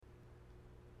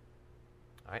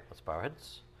All right, let's bow our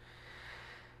heads.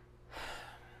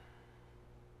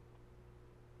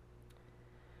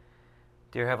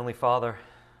 Dear Heavenly Father,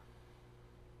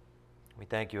 we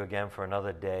thank you again for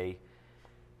another day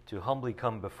to humbly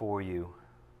come before you.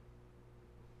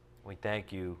 We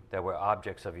thank you that we're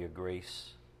objects of your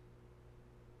grace.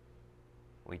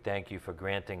 We thank you for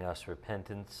granting us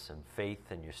repentance and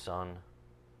faith in your Son,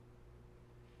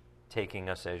 taking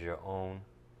us as your own,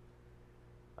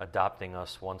 adopting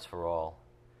us once for all.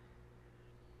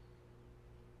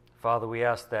 Father, we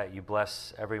ask that you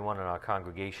bless everyone in our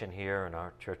congregation here and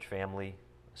our church family,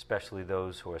 especially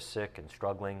those who are sick and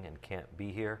struggling and can't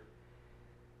be here.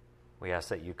 We ask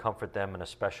that you comfort them in a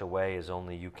special way as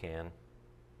only you can.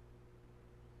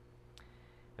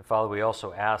 And Father, we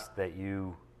also ask that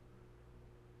you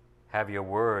have your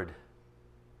word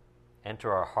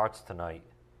enter our hearts tonight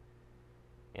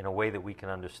in a way that we can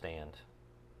understand.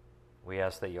 We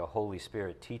ask that your Holy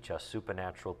Spirit teach us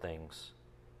supernatural things.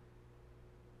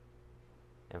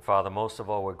 And Father, most of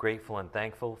all, we're grateful and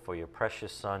thankful for your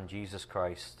precious Son, Jesus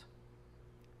Christ,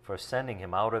 for sending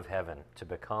him out of heaven to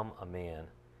become a man,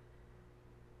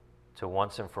 to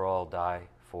once and for all die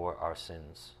for our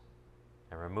sins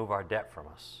and remove our debt from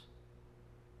us.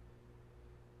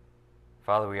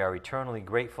 Father, we are eternally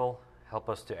grateful. Help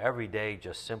us to every day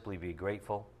just simply be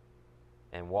grateful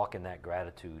and walk in that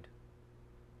gratitude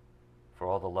for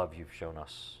all the love you've shown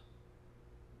us.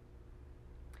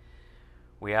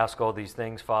 We ask all these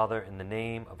things, Father, in the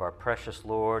name of our precious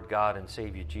Lord, God, and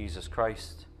Savior, Jesus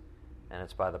Christ, and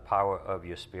it's by the power of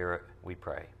your Spirit we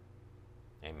pray.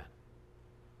 Amen.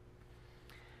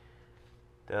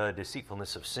 The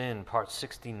Deceitfulness of Sin, Part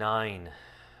 69.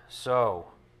 So,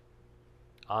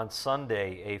 on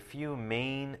Sunday, a few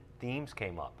main themes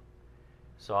came up.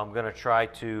 So I'm going to try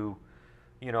to,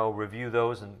 review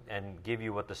those and give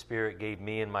you what the Spirit gave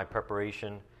me in my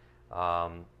preparation.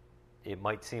 It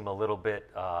might seem a little bit,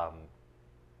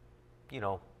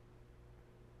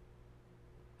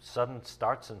 sudden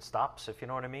starts and stops, if you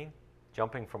know what I mean,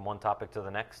 jumping from one topic to the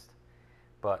next.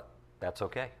 But that's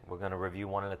okay. We're going to review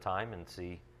one at a time and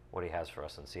see what he has for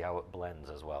us and see how it blends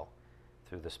as well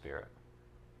through the Spirit.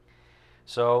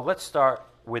 So let's start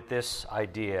with this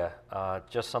idea,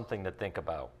 just something to think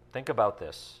about. Think about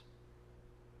this.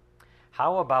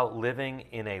 How about living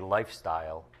in a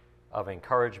lifestyle of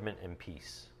encouragement and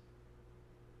peace?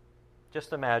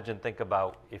 Just imagine, think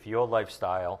about if your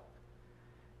lifestyle,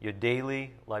 your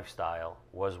daily lifestyle,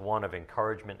 was one of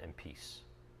encouragement and peace.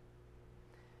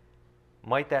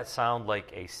 Might that sound like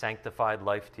a sanctified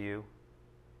life to you?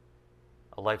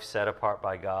 A life set apart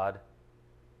by God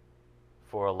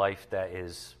for a life that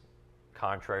is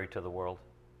contrary to the world?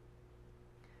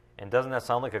 And doesn't that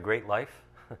sound like a great life?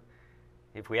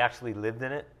 If we actually lived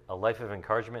in it, a life of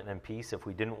encouragement and peace, if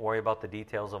we didn't worry about the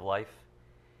details of life,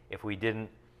 if we didn't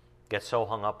get so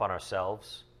hung up on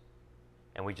ourselves,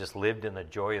 and we just lived in the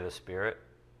joy of the Spirit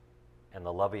and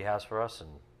the love he has for us and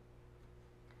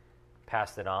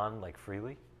passed it on like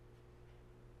freely.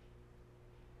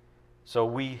 So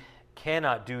we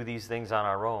cannot do these things on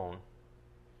our own,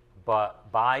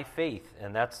 but by faith,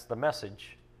 and that's the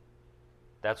message,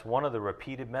 that's one of the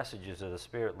repeated messages of the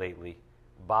Spirit lately.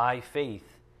 By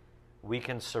faith, we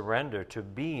can surrender to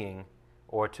being,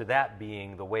 or to that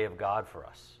being, the way of God for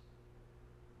us.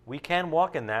 We can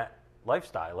walk in that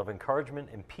lifestyle of encouragement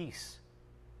and peace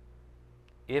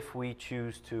if we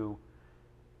choose to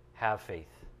have faith.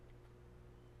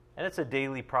 And it's a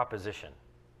daily proposition.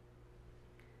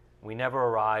 We never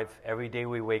arrive. Every day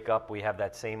we wake up, we have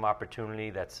that same opportunity,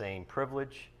 that same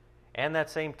privilege, and that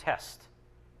same test.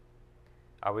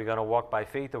 Are we going to walk by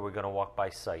faith, or are we going to walk by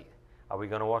sight? Are we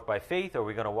going to walk by faith, or are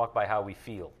we going to walk by how we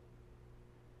feel?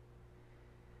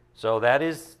 So that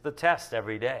is the test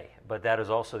every day, but that is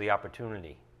also the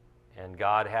opportunity. And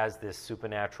God has this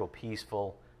supernatural,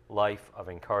 peaceful life of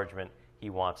encouragement he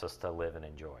wants us to live and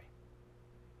enjoy.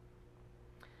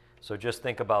 So just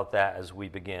think about that as we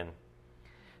begin.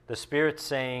 The Spirit's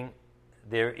saying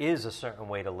there is a certain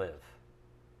way to live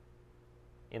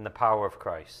in the power of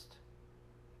Christ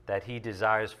that he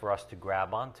desires for us to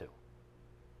grab onto.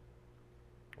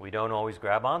 We don't always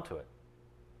grab onto it.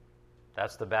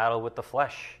 That's the battle with the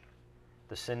flesh,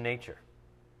 the sin nature.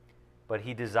 But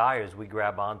he desires we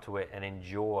grab onto it and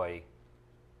enjoy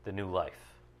the new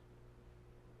life.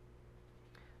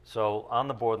 So on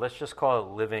the board, let's just call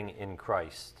it living in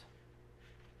Christ.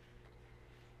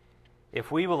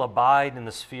 If we will abide in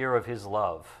the sphere of his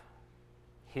love,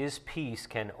 his peace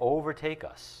can overtake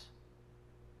us,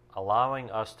 allowing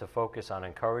us to focus on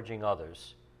encouraging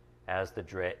others as the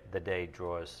day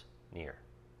draws near.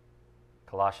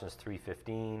 Colossians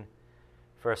 3:15,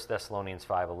 1 Thessalonians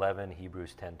 5:11,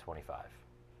 Hebrews 10:25.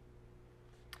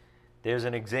 There's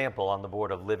an example on the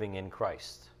board of living in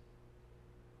Christ.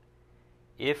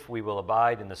 If we will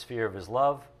abide in the sphere of his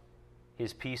love,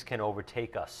 his peace can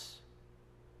overtake us,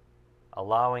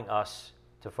 allowing us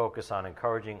to focus on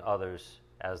encouraging others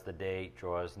as the day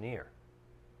draws near.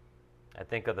 I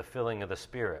think of the filling of the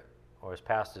Spirit, or as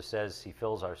Pastor says, he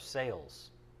fills our sails.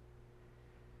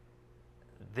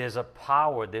 There's a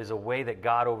power, there's a way that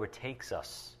God overtakes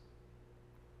us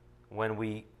when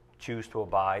we choose to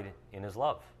abide in his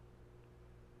love.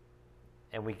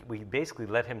 And we basically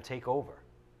let him take over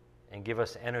and give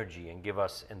us energy and give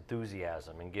us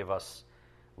enthusiasm and give us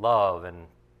love and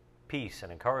peace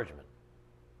and encouragement.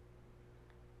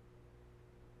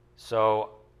 So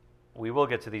we will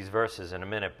get to these verses in a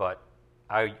minute, but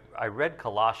I read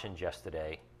Colossians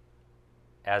yesterday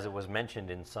as it was mentioned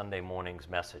in Sunday morning's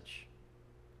message.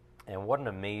 And what an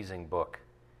amazing book.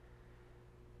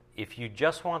 If you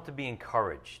just want to be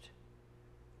encouraged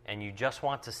and you just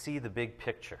want to see the big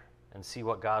picture and see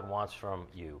what God wants from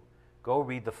you, go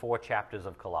read the 4 chapters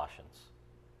of Colossians.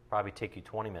 Probably take you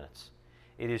 20 minutes.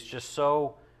 It is just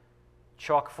so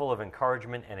chock full of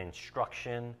encouragement and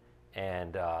instruction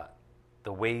and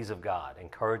the ways of God,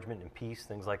 encouragement and peace,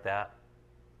 things like that.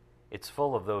 It's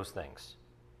full of those things.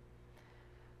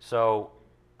 So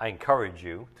I encourage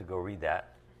you to go read that.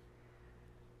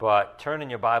 But turn in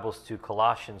your Bibles to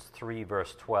Colossians 3,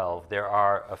 verse 12. There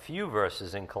are a few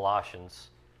verses in Colossians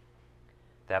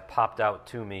that popped out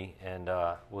to me, and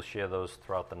we'll share those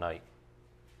throughout the night.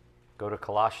 Go to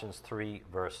Colossians 3,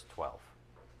 verse 12.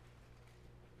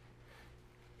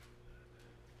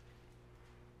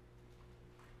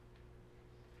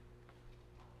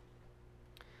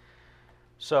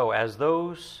 So, as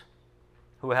those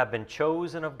who have been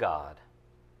chosen of God,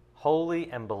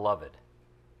 holy and beloved,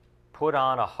 put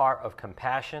on a heart of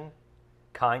compassion,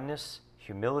 kindness,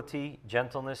 humility,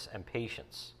 gentleness, and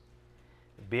patience,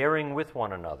 bearing with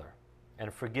one another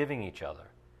and forgiving each other.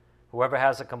 Whoever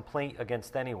has a complaint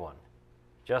against anyone,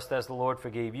 just as the Lord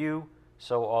forgave you,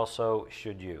 so also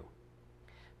should you.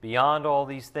 Beyond all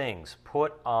these things,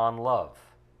 put on love,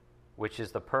 which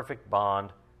is the perfect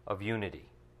bond of unity.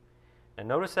 And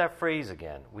notice that phrase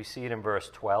again. We see it in verse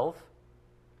 12,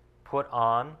 put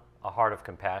on a heart of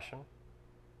compassion.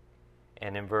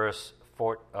 And in verse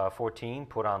 14,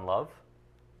 put on love.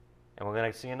 And we're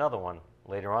going to see another one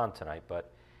later on tonight.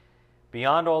 But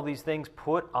beyond all these things,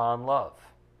 put on love.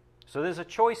 So there's a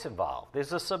choice involved.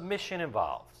 There's a submission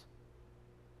involved.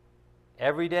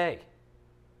 Every day.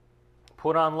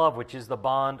 Put on love, which is the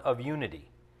bond of unity.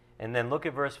 And then look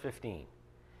at verse 15.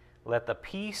 Let the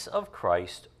peace of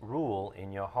Christ rule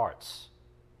in your hearts.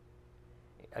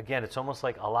 Again, it's almost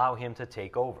like allow him to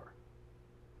take over,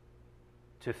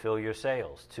 to fill your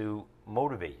sails, to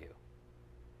motivate you.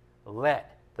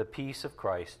 Let the peace of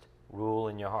Christ rule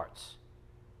in your hearts,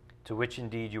 to which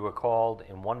indeed you were called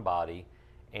in one body,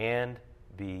 and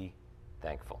be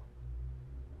thankful.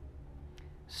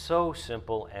 So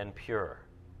simple and pure.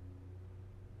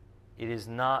 It is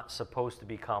not supposed to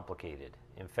be complicated.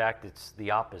 In fact, it's the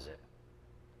opposite.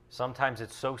 Sometimes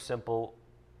it's so simple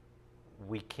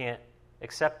we can't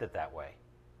accept it that way.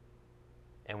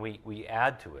 And we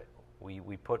add to it.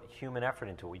 We put human effort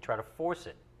into it. We try to force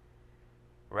it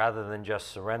rather than just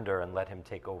surrender and let him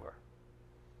take over.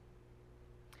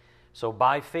 So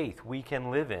by faith, we can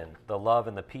live in the love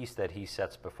and the peace that he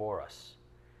sets before us.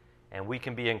 And we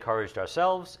can be encouraged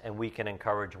ourselves, and we can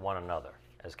encourage one another,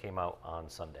 as came out on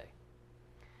Sunday.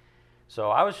 So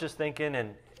I was just thinking,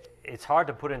 and it's hard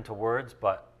to put into words,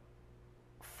 but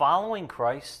following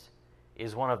Christ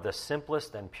is one of the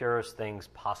simplest and purest things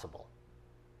possible.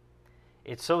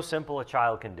 It's so simple a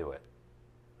child can do it.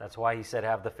 That's why he said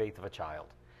have the faith of a child.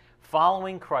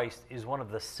 Following Christ is one of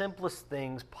the simplest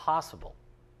things possible.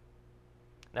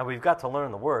 Now we've got to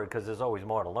learn the word because there's always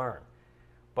more to learn.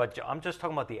 But I'm just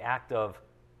talking about the act of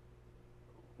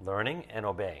learning and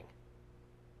obeying.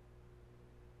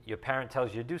 Your parent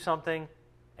tells you to do something,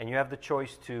 and you have the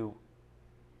choice to,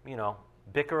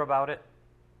 bicker about it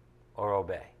or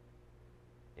obey.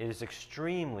 It is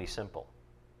extremely simple.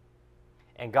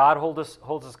 And God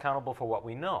holds us accountable for what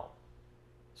we know.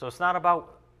 So it's not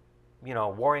about,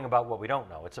 worrying about what we don't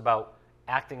know. It's about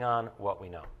acting on what we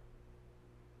know.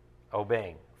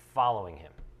 Obeying, following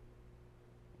him.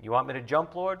 You want me to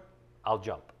jump, Lord? I'll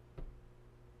jump.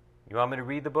 You want me to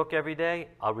read the book every day?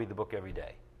 I'll read the book every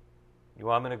day. You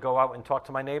want me to go out and talk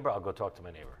to my neighbor? I'll go talk to my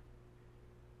neighbor.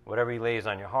 Whatever he lays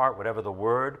on your heart, whatever the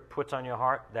word puts on your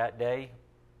heart that day.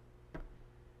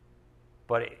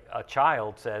 But a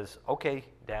child says, okay,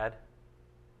 Dad.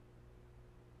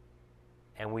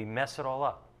 And we mess it all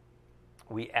up.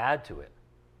 we add to it.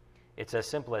 It's as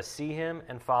simple as see him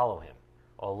and follow him,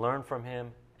 or learn from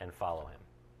him and follow him.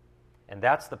 And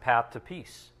that's the path to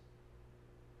peace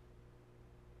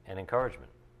and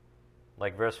encouragement.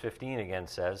 Like verse 15 again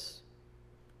says,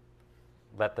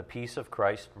 let the peace of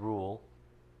Christ rule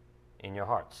in your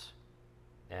hearts,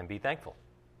 and be thankful.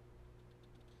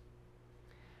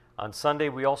 On Sunday,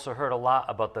 we also heard a lot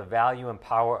about the value and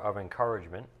power of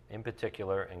encouragement, in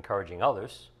particular, encouraging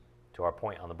others, to our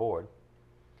point on the board,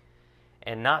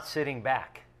 and not sitting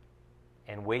back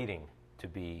and waiting to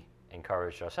be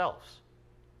encouraged ourselves.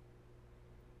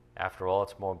 After all,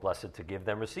 it's more blessed to give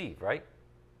than receive, right?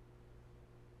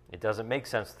 It doesn't make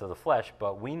sense to the flesh,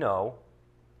 but we know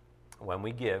when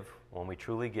we give, when we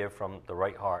truly give from the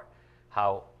right heart,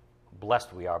 how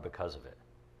blessed we are because of it,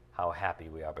 how happy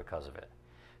we are because of it.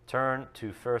 Turn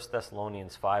to 1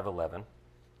 Thessalonians 5:11.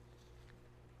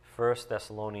 1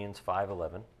 Thessalonians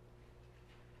 5:11.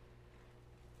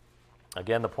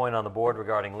 Again, the point on the board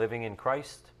regarding living in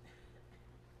Christ.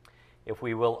 If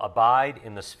we will abide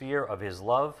in the sphere of his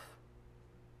love,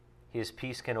 his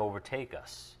peace can overtake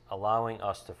us, allowing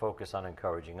us to focus on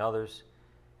encouraging others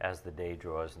as the day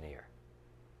draws near.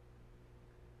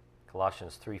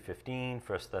 Colossians 3:15,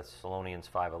 1 Thessalonians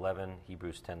 5:11,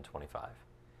 Hebrews 10:25.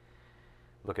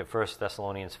 Look at 1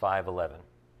 Thessalonians 5:11.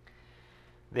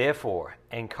 Therefore,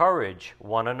 encourage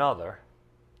one another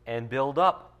and build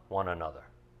up one another,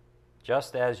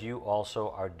 just as you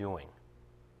also are doing.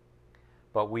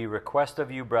 But we request of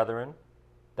you, brethren,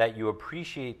 that you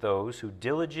appreciate those who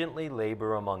diligently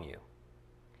labor among you,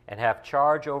 and have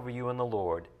charge over you in the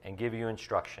Lord, and give you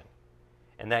instruction,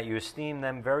 and that you esteem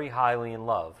them very highly in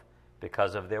love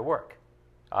because of their work.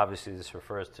 Obviously, this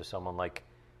refers to someone like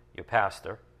your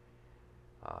pastor.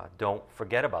 Don't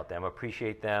forget about them.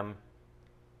 Appreciate them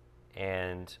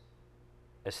and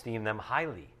esteem them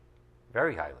highly,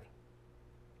 very highly.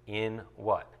 In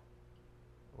what?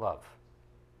 Love.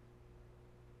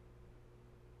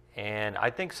 And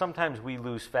I think sometimes we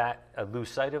lose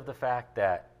sight of the fact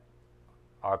that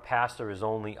our pastor is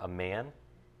only a man.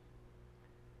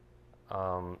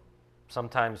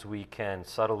 Sometimes we can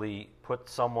subtly put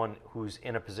someone who's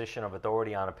in a position of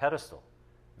authority on a pedestal,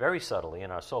 very subtly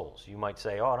in our souls. You might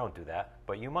say, oh, don't do that,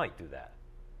 but you might do that.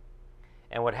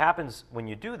 And what happens when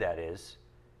you do that is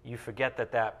you forget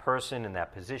that that person in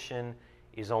that position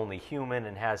is only human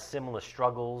and has similar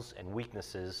struggles and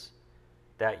weaknesses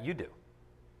that you do.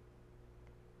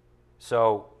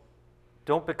 So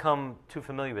don't become too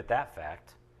familiar with that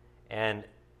fact, and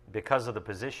because of the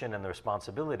position and the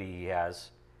responsibility he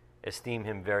has, esteem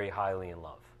him very highly in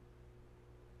love.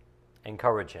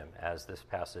 Encourage him, as this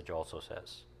passage also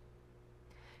says.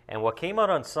 And what came out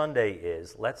on Sunday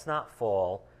is, let's not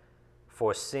fall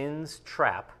for sin's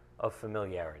trap of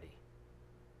familiarity.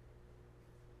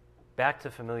 Back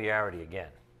to familiarity again.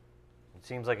 It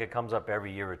seems like it comes up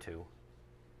every year or two,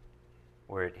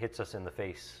 where it hits us in the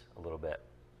face a little bit.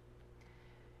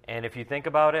 And if you think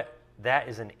about it, that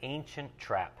is an ancient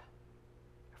trap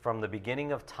from the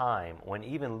beginning of time, when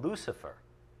even Lucifer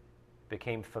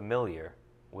became familiar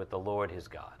with the Lord his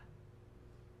God.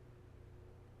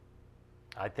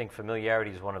 I think familiarity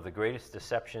is one of the greatest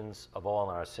deceptions of all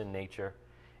in our sin nature,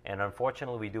 and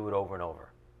unfortunately we do it over and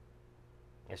over.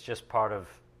 It's just part of,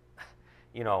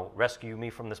 rescue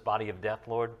me from this body of death,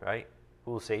 Lord, right?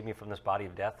 Who will save me from this body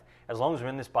of death? As long as we're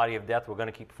in this body of death, we're going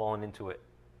to keep falling into it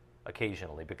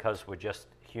occasionally because we're just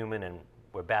human and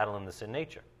we're battling the sin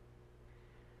nature.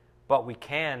 But we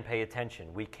can pay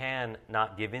attention. We can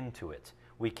not give in to it.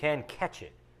 We can catch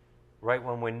it right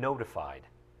when we're notified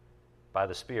by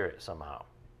the Spirit somehow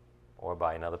or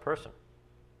by another person.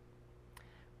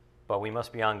 But we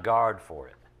must be on guard for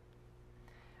it.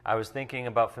 I was thinking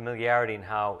about familiarity and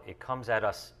how it comes at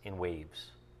us in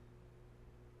waves.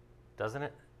 Doesn't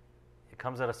it? It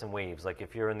comes at us in waves. Like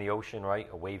if you're in the ocean, right,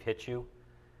 a wave hits you,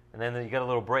 and then you get a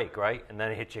little break, right, and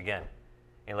then it hits you again.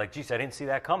 And you're like, geez, I didn't see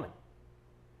that coming.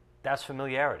 That's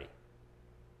familiarity.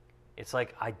 It's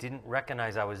like I didn't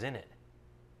recognize I was in it.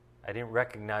 I didn't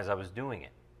recognize I was doing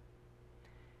it.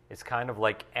 It's kind of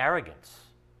like arrogance.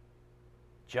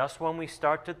 Just when we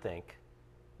start to think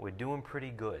we're doing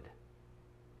pretty good,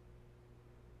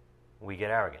 we get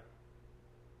arrogant.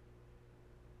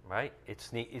 Right? It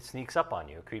sneaks up on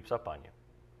you. It creeps up on you.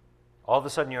 All of a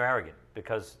sudden you're arrogant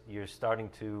because you're starting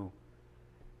to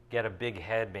get a big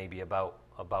head maybe about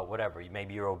whatever.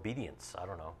 Maybe your obedience, I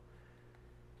don't know,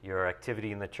 your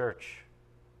activity in the church.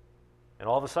 And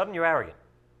all of a sudden you're arrogant.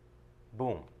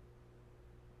 Boom.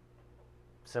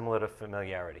 Similar to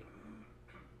familiarity.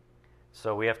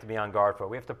 So we have to be on guard for it.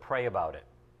 We have to pray about it.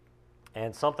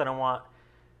 And something I want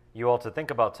you all to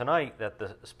think about tonight that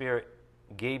the Spirit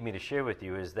gave me to share with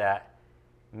you is that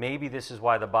maybe this is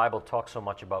why the Bible talks so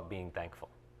much about being thankful.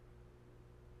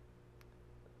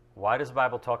 Why does the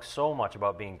Bible talk so much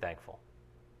about being thankful?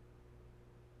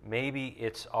 Maybe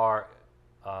it's our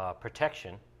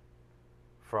protection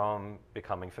from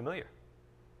becoming familiar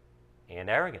and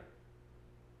arrogant.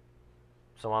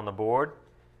 So on the board,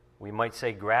 we might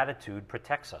say gratitude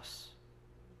protects us.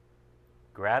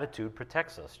 Gratitude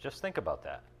protects us. Just think about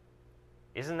that.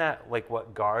 Isn't that like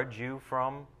what guards you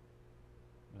from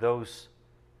those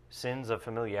sins of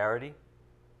familiarity?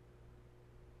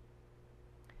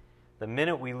 The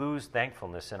minute we lose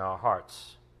thankfulness in our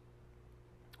hearts,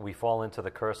 we fall into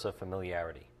the curse of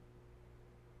familiarity.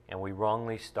 And we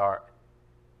wrongly start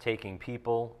taking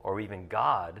people or even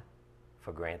God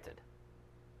for granted.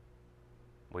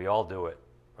 We all do it,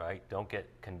 right? Don't get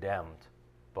condemned,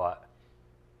 but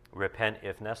repent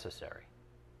if necessary,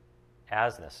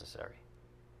 as necessary.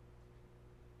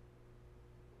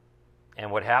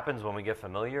 And what happens when we get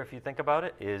familiar, if you think about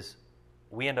it, is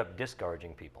we end up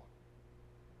discouraging people.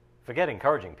 Forget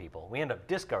encouraging people. We end up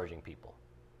discouraging people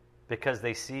because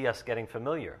they see us getting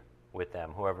familiar with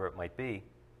them, whoever it might be,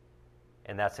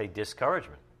 and that's a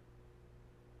discouragement.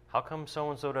 How come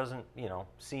so-and-so doesn't,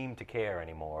 seem to care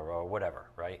anymore or whatever,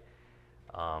 right?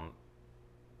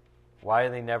 Why are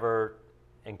they never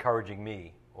encouraging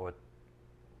me? Or,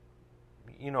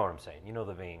 you know what I'm saying. You know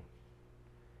the vein.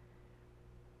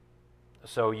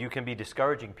 So you can be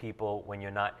discouraging people when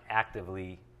you're not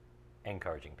actively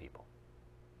encouraging people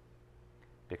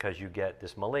because you get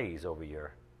this malaise over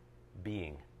your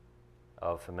being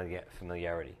of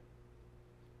familiarity.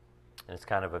 And it's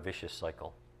kind of a vicious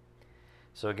cycle.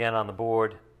 So again, on the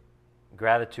board,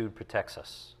 gratitude protects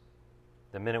us.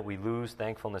 The minute we lose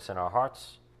thankfulness in our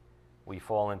hearts, we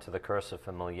fall into the curse of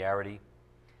familiarity,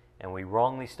 and we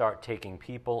wrongly start taking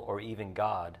people or even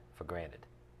God for granted.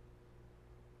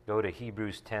 Go to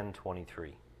Hebrews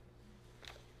 10:23.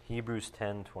 Hebrews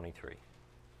 10:23.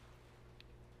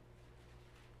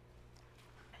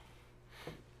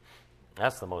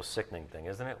 That's the most sickening thing,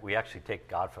 isn't it? We actually take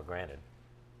God for granted.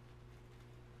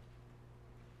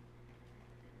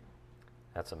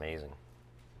 That's amazing.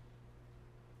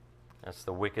 That's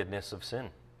the wickedness of sin.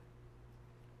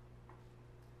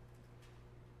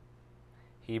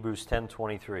 Hebrews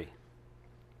 10:23.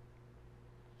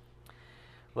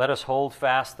 Let us hold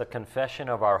fast the confession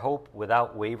of our hope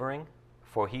without wavering,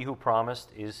 for he who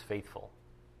promised is faithful.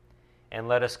 And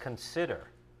let us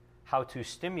consider how to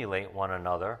stimulate one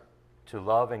another to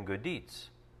love and good deeds,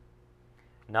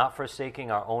 not forsaking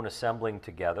our own assembling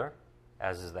together,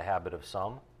 as is the habit of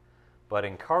some, but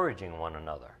encouraging one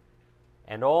another,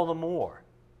 and all the more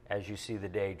as you see the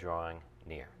day drawing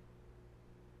near.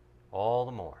 All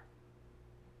the more.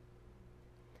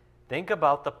 Think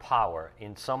about the power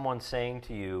in someone saying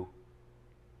to you,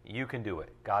 you can do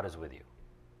it, God is with you.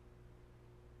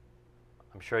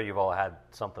 I'm sure you've all had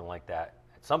something like that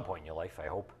at some point in your life, I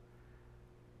hope.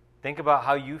 Think about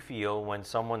how you feel when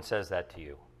someone says that to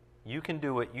you. You can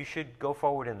do it, you should go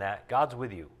forward in that, God's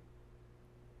with you.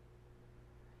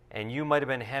 And you might have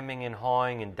been hemming and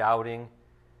hawing and doubting,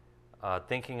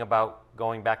 thinking about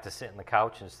going back to sit on the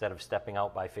couch instead of stepping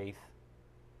out by faith.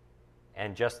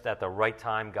 And just at the right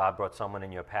time, God brought someone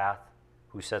in your path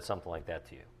who said something like that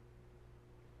to you.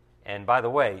 And by the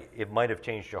way, it might have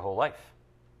changed your whole life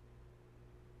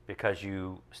because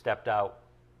you stepped out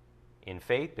in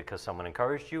faith, because someone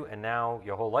encouraged you, and now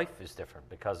your whole life is different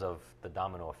because of the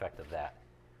domino effect of that,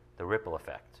 the ripple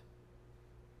effect.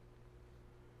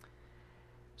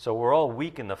 So we're all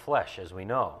weak in the flesh, as we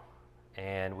know,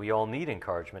 and we all need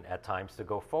encouragement at times to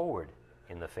go forward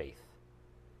in the faith,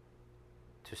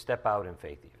 to step out in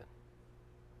faith even.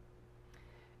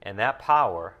 And that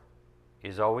power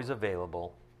is always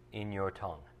available in your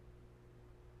tongue.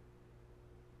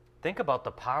 Think about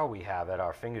the power we have at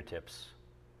our fingertips,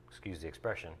 excuse the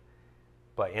expression,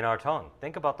 but in our tongue.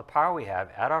 Think about the power we have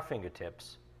at our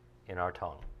fingertips in our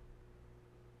tongue.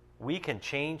 We can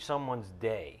change someone's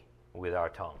day with our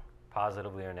tongue,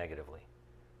 positively or negatively.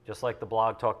 Just like the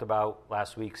blog talked about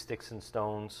last week, sticks and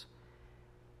stones.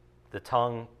 The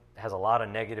tongue has a lot of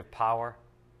negative power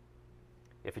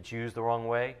if it's used the wrong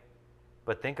way,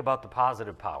 but think about the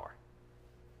positive power.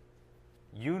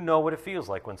 You know what it feels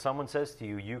like when someone says to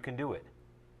you, you can do it.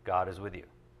 God is with you.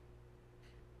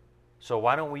 So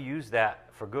why don't we use that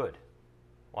for good?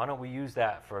 Why don't we use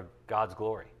that for God's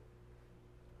glory?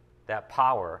 That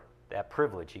power, that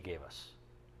privilege he gave us.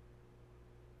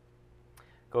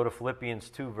 Go to Philippians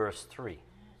 2, verse 3.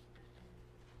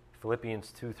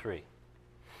 Philippians 2:3.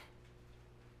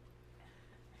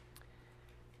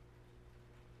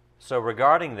 So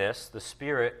regarding this, the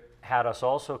Spirit had us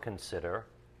also consider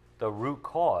the root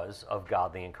cause of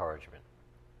godly encouragement.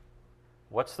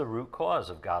 What's the root cause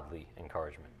of godly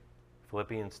encouragement?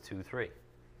 Philippians 2:3.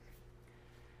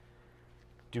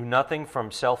 Do nothing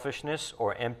from selfishness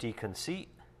or empty conceit,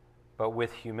 but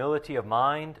with humility of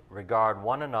mind regard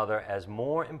one another as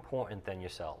more important than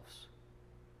yourselves.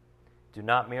 Do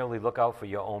not merely look out for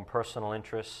your own personal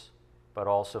interests, but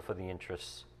also for the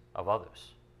interests of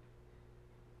others.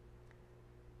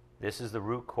 This is the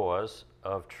root cause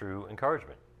of true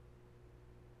encouragement.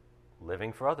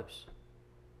 Living for others.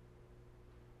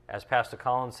 As Pastor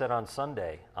Collins said on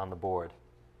Sunday on the board,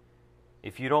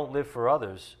 if you don't live for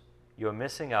others, you're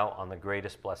missing out on the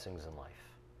greatest blessings in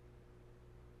life.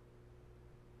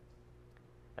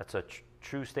 That's a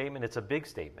true statement. It's a big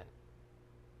statement.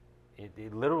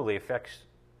 It literally affects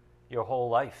your whole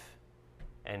life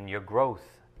and your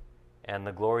growth and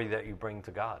the glory that you bring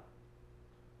to God.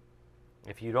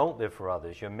 If you don't live for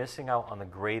others, you're missing out on the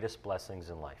greatest blessings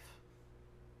in life.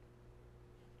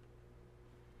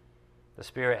 The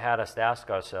Spirit had us to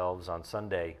ask ourselves on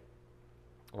Sunday,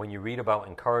 when you read about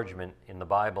encouragement in the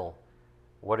Bible,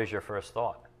 what is your first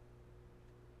thought? Do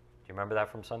you remember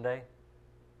that from Sunday?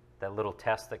 That little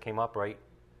test that came up, right?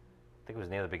 I think it was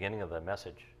near the beginning of the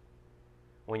message.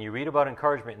 When you read about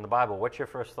encouragement in the Bible, what's your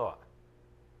first thought?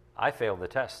 I failed the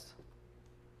test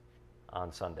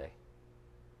on Sunday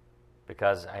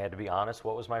because I had to be honest.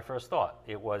 What was my first thought?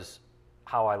 It was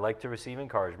how I like to receive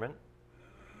encouragement,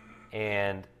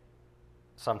 and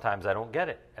sometimes I don't get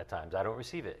it. At times I don't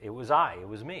receive it. It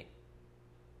was me.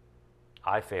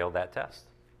 I failed that test.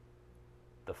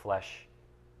 The flesh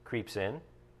creeps in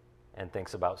and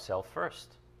thinks about self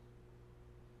first.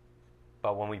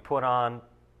 But when we put on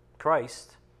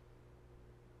Christ,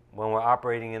 when we're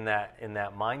operating in that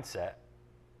mindset,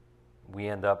 we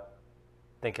end up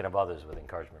thinking of others with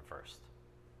encouragement first.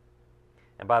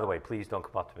 And by the way, please don't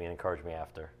come up to me and encourage me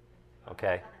after,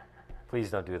 okay?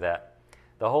 Please don't do that.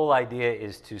 The whole idea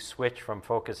is to switch from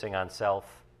focusing on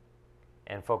self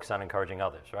and focus on encouraging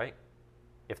others, right?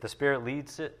 If the Spirit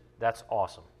leads it, that's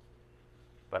awesome.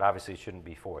 But obviously it shouldn't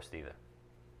be forced either.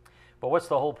 But what's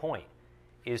the whole point?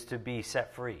 Is to be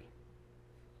set free.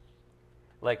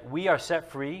 Like, we are set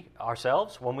free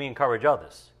ourselves when we encourage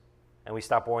others and we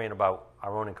stop worrying about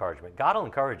our own encouragement. God will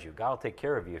encourage you. God will take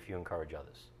care of you if you encourage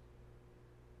others.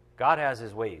 God has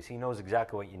his ways. He knows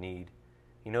exactly what you need.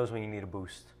 He knows when you need a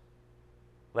boost.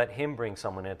 Let him bring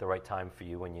someone in at the right time for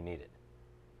you when you need it.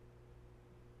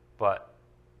 But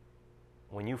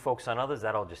when you focus on others,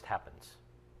 that all just happens.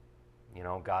 You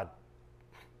know, God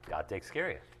takes care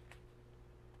of you.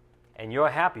 And you're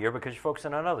happier because you're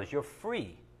focusing on others. You're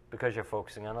free because you're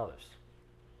focusing on others.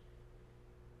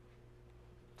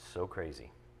 It's so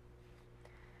crazy.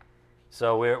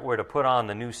 So we're to put on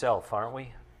the new self, aren't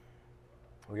we?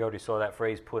 We already saw that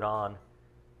phrase, put on,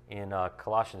 in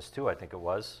Colossians 2, I think it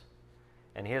was.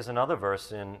 And here's another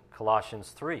verse in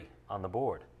Colossians 3 on the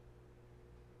board.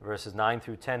 Verses 9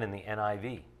 through 10 in the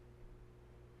NIV.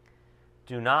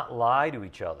 Do not lie to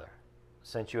each other,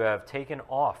 since you have taken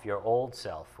off your old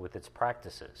self with its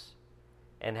practices,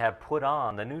 and have put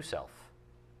on the new self,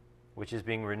 which is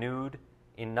being renewed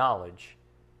in knowledge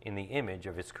in the image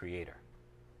of its creator.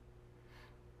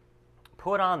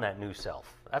 Put on that new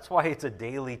self. That's why it's a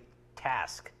daily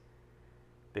task,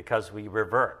 because we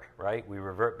revert, right? We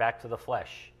revert back to the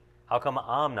flesh. How come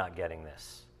I'm not getting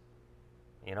this?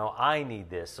 You know, I need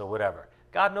this or whatever.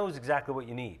 God knows exactly what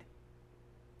you need.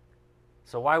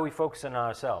 So why are we focusing on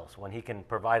ourselves when he can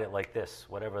provide it like this,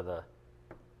 whatever the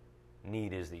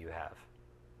need is that you have?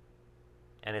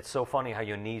 And it's so funny how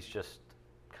your needs just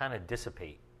kind of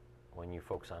dissipate when you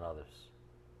focus on others.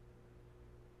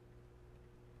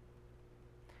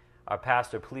 Our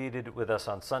pastor pleaded with us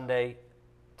on Sunday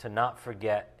to not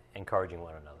forget encouraging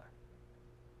one another,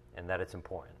 and that it's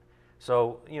important.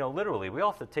 So, literally, we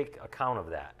all have to take account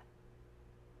of that.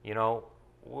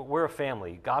 We're a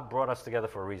family. God brought us together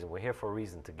for a reason. We're here for a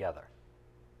reason together,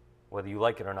 whether you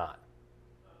like it or not,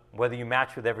 whether you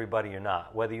match with everybody or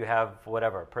not, whether you have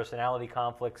whatever, personality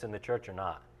conflicts in the church or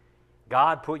not.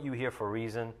 God put you here for a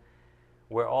reason.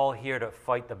 We're all here to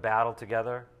fight the battle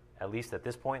together, at least at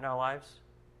this point in our lives.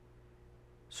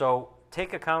 So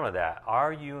take account of that.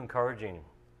 Are you encouraging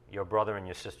your brother and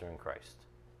your sister in Christ?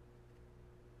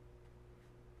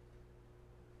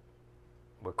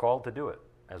 We're called to do it,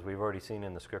 as we've already seen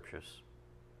in the scriptures.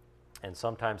 And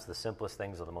sometimes the simplest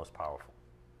things are the most powerful.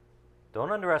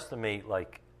 Don't underestimate,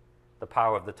 the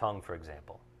power of the tongue, for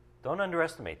example. Don't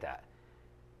underestimate that.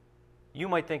 You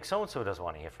might think, so-and-so doesn't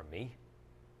want to hear from me,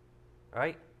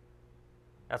 right?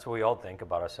 That's what we all think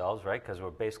about ourselves, right? Because we're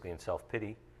basically in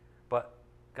self-pity. But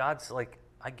God's like,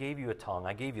 I gave you a tongue.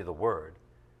 I gave you the word.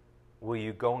 Will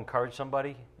you go encourage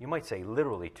somebody? You might say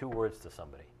literally 2 words to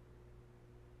somebody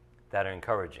that are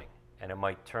encouraging, and it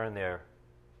might turn their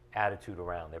attitude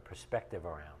around, their perspective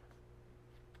around.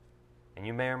 And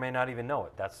you may or may not even know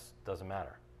it. That doesn't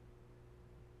matter.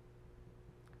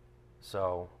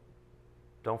 So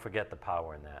don't forget the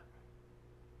power in that.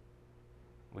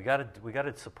 We got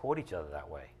to support each other that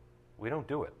way. We don't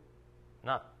do it.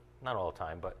 Not all the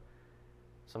time, but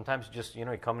sometimes just, you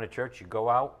come to church, you go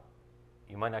out,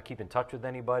 you might not keep in touch with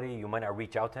anybody, you might not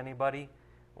reach out to anybody.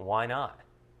 Why not?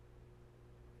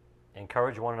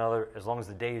 Encourage one another as long as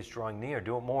the day is drawing near.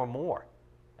 Do it more and more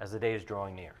as the day is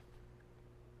drawing near.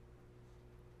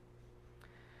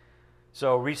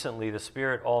 So recently, the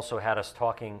Spirit also had us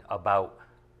talking about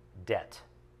debt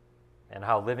and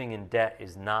how living in debt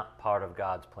is not part of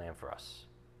God's plan for us,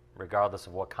 regardless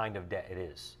of what kind of debt it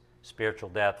is. Spiritual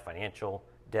debt, financial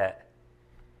debt.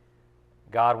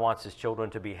 God wants His children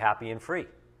to be happy and free.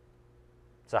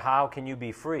 So how can you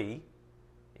be free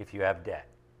if you have debt?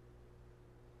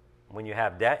 When you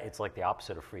have debt, it's like the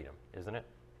opposite of freedom, isn't it?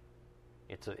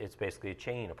 It's basically a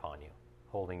chain upon you,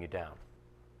 holding you down.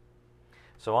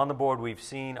 So on the board, we've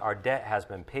seen our debt has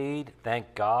been paid,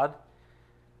 thank God.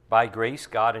 By grace,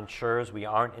 God ensures we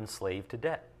aren't enslaved to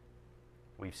debt.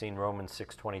 We've seen Romans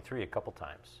 6:23 a couple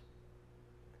times.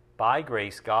 By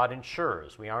grace, God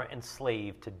ensures we aren't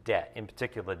enslaved to debt, in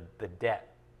particular the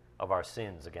debt of our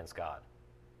sins against God.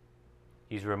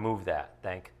 He's removed that,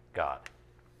 thank God,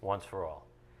 once for all.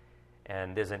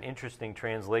 And there's an interesting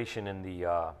translation in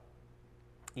the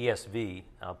ESV.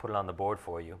 I'll put it on the board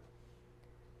for you.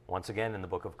 Once again, in the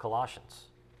book of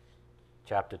Colossians,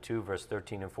 chapter 2, verse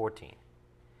 13 and 14.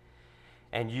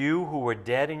 And you who were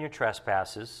dead in your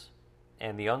trespasses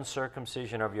and the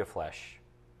uncircumcision of your flesh,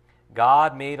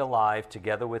 God made alive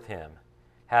together with Him,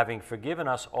 having forgiven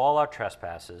us all our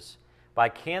trespasses by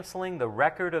canceling the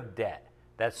record of debt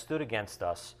that stood against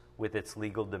us with its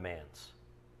legal demands.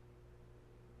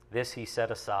 This He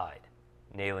set aside,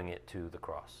 nailing it to the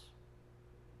cross.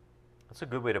 That's a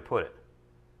good way to put it.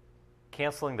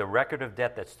 Canceling the record of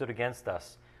debt that stood against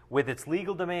us with its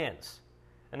legal demands.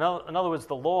 In other words,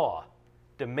 the law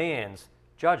demands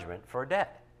judgment for a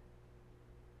debt.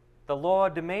 The law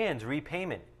demands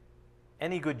repayment.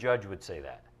 Any good judge would say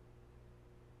that.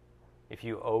 If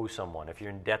you owe someone, if you're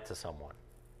in debt to someone,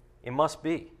 it must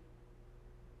be.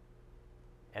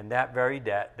 And that very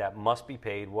debt that must be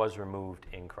paid was removed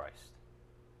in Christ.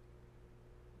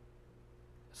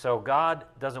 So God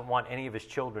doesn't want any of His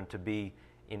children to be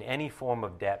in any form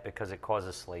of debt because it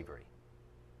causes slavery.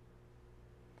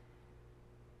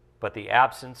 But the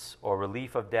absence or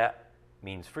relief of debt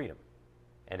means freedom.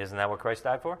 And isn't that what Christ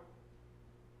died for?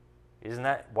 Isn't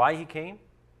that why He came?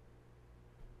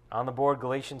 On the board,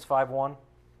 Galatians 5:1.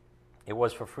 It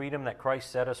was for freedom that Christ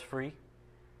set us free.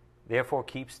 Therefore,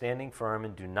 keep standing firm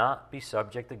and do not be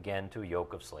subject again to a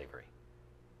yoke of slavery.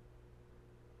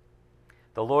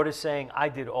 The Lord is saying, I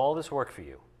did all this work for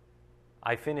you.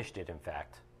 I finished it, in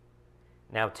fact.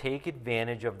 Now take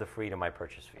advantage of the freedom I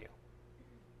purchased for you.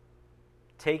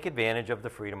 Take advantage of the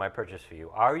freedom I purchased for you.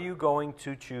 Are you going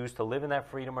to choose to live in that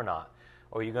freedom or not?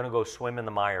 Or are you going to go swim in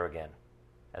the mire again,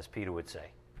 as Peter would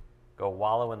say? Go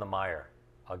wallow in the mire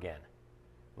again.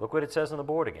 Look what it says on the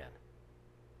board again.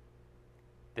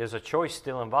 There's a choice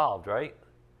still involved, right?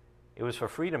 It was for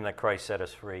freedom that Christ set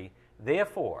us free.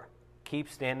 Therefore, keep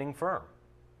standing firm.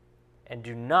 And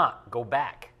do not go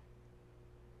back.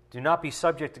 Do not be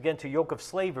subject again to yoke of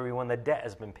slavery when the debt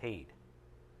has been paid.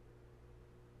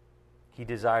 He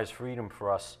desires freedom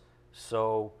for us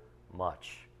so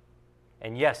much.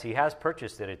 And yes, He has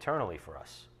purchased it eternally for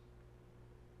us.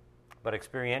 But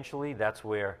experientially, that's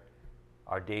where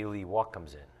our daily walk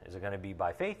comes in. Is it going to be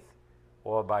by faith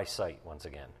or by sight once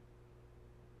again?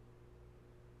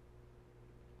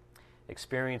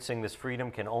 Experiencing this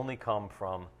freedom can only come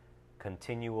from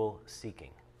continual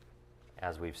seeking,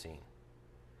 as we've seen.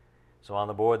 So on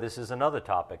the board, this is another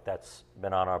topic that's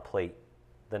been on our plate,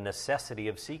 the necessity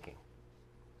of seeking.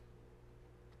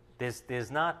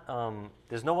 There's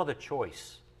no other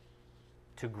choice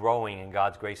to growing in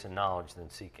God's grace and knowledge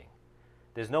than seeking.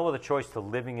 There's no other choice to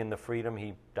living in the freedom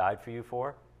He died for you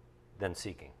for than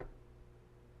seeking.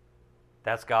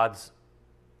 That's God's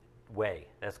way.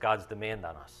 That's God's demand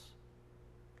on us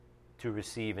to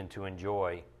receive and to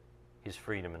enjoy His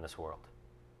freedom in this world.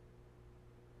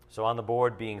 So on the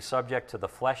board, being subject to the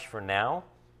flesh for now,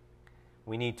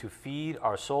 we need to feed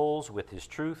our souls with His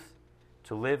truth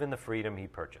to live in the freedom He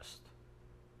purchased.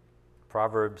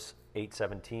 Proverbs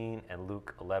 8:17 and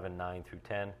Luke 11:9 through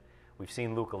 10. We've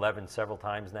seen Luke 11 several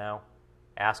times now.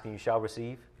 Ask and you shall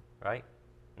receive, right?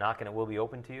 Knock and it will be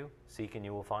open to you. Seek and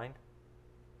you will find.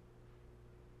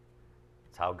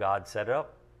 That's how God set it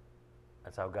up.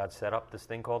 That's how God set up this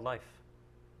thing called life.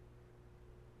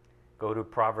 Go to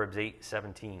Proverbs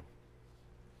 8:17.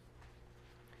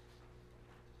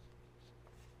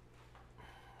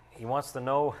 He wants to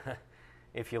know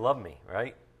if you love me,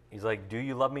 right? He's like, do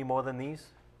you love me more than these?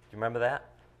 Do you remember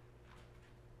that?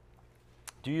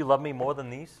 Do you love me more than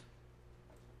these?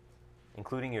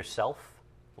 Including yourself,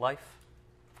 life?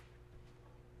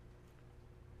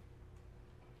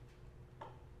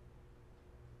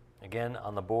 Again,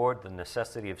 on the board, the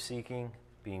necessity of seeking,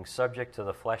 being subject to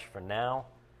the flesh for now.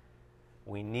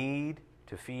 We need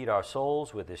to feed our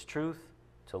souls with His truth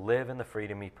to live in the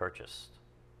freedom He purchased.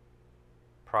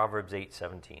 Proverbs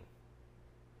 8:17.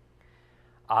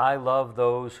 I love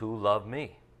those who love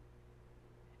me,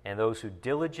 and those who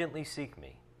diligently seek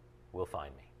me will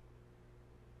find me.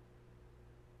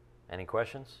 Any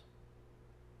questions?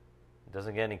 It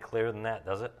doesn't get any clearer than that,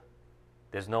 does it?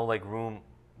 There's no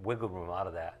wiggle room out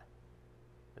of that.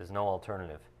 There's no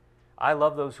alternative. I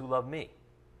love those who love me.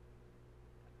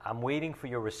 I'm waiting for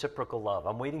your reciprocal love.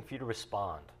 I'm waiting for you to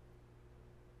respond.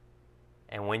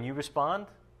 And when you respond,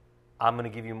 I'm going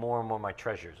to give you more and more of my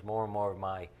treasures, more and more of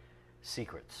my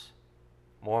secrets,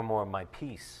 more and more of my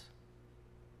peace.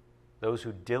 Those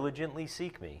who diligently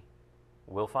seek me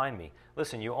will find me.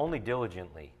 Listen, you only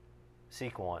diligently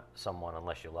seek someone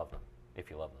unless you love them,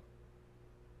 if you love them.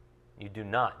 You do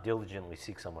not diligently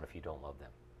seek someone if you don't love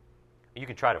them. You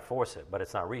can try to force it, but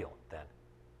it's not real then.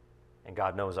 And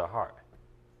God knows our heart.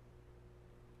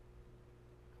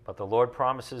 But the Lord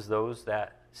promises those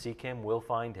that seek Him will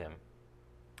find Him.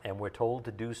 And we're told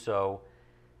to do so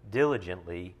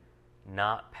diligently,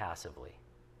 not passively.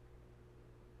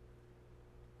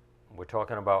 We're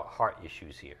talking about heart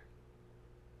issues here.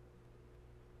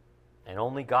 And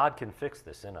only God can fix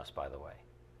this in us, by the way.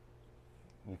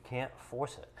 You can't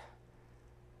force it.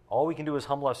 All we can do is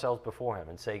humble ourselves before Him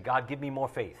and say, God, give me more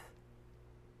faith.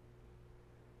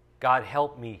 God,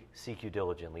 help me seek you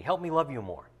diligently. Help me love you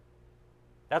more.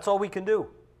 That's all we can do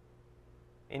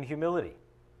in humility.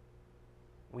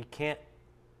 We can't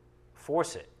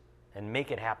force it and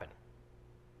make it happen.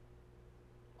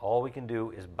 All we can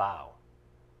do is bow.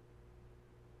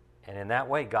 And in that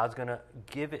way, God's going to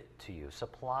give it to you,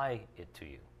 supply it to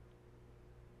you,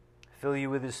 fill you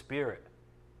with His Spirit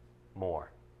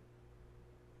more.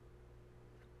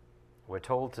 We're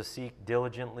told to seek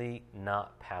diligently,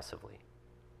 not passively.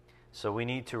 So we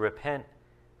need to repent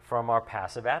from our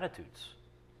passive attitudes.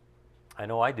 I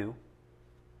know I do.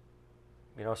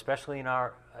 You know, especially in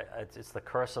it's the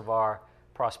curse of our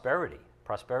prosperity.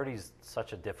 Prosperity is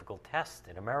such a difficult test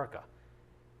in America.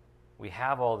 We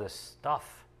have all this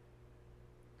stuff,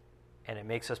 and it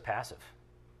makes us passive.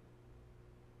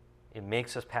 It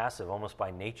makes us passive almost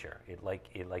by nature. It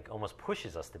almost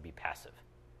pushes us to be passive.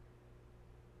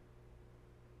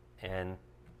 And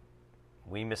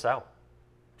we miss out.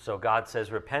 So God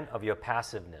says, repent of your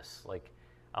passiveness. Like,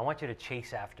 I want you to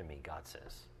chase after me, God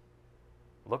says.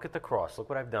 Look at the cross. Look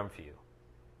what I've done for you.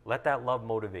 Let that love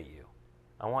motivate you.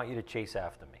 I want you to chase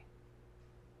after me.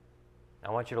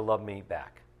 I want you to love me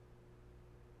back.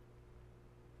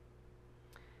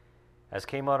 As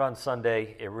came out on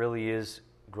Sunday, it really is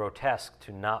grotesque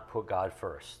to not put God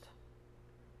first.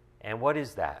 And what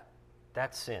is that?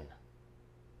 That's sin.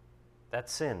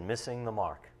 That's sin, missing the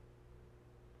mark.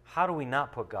 How do we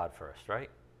not put God first, right?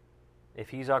 If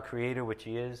He's our creator, which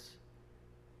He is,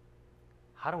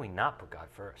 how do we not put God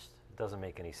first? It doesn't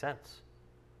make any sense.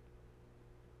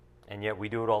 And yet we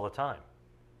do it all the time.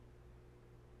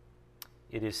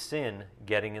 It is sin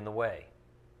getting in the way.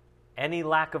 Any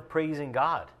lack of praising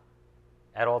God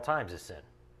at all times is sin.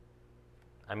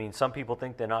 I mean, some people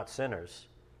think they're not sinners,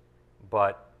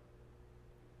 but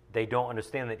they don't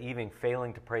understand that even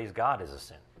failing to praise God is a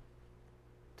sin.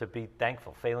 To be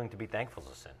thankful, failing to be thankful is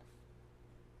a sin.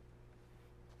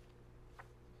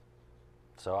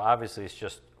 So obviously it's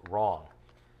just wrong.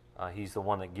 He's the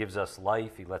one that gives us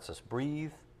life. He lets us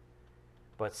breathe.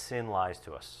 But sin lies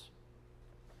to us.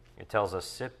 It tells us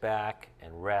sit back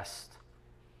and rest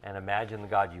and imagine the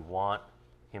God you want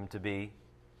Him to be.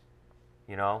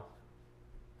 You know,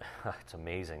 it's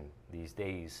amazing these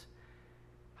days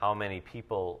how many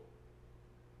people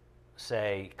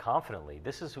say confidently,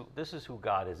 this is who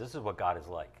God is. This is what God is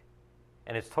like.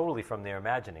 And it's totally from their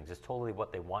imaginings. It's totally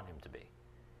what they want Him to be.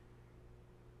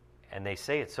 And they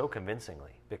say it so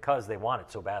convincingly because they want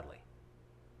it so badly.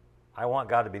 I want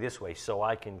God to be this way so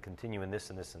I can continue in this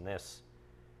and this and this.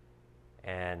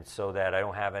 And so that I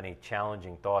don't have any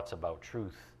challenging thoughts about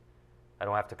truth. I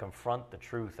don't have to confront the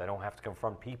truth. I don't have to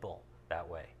confront people that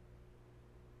way.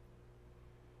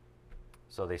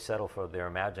 So they settle for their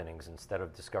imaginings instead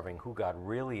of discovering who God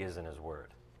really is in His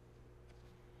Word.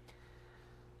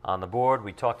 On the board,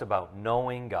 we talked about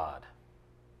knowing God,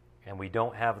 and we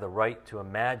don't have the right to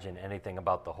imagine anything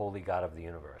about the holy God of the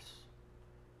universe,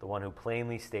 the one who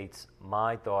plainly states,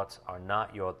 "My thoughts are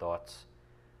not your thoughts,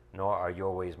 nor are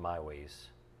your ways my ways,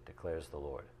 declares the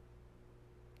Lord."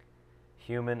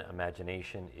 Human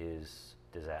imagination is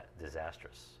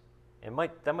disastrous.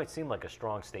 That might seem like a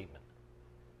strong statement,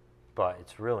 but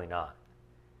it's really not.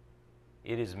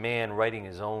 It is man writing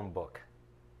his own book.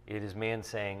 It is man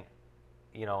saying,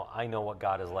 I know what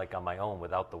God is like on my own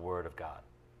without the Word of God.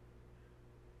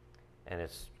 And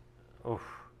it's,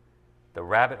 the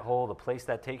rabbit hole, the place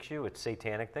that takes you, it's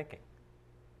satanic thinking.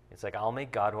 It's like, I'll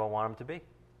make God who I want Him to be.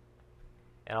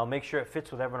 And I'll make sure it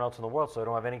fits with everyone else in the world so I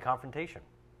don't have any confrontation.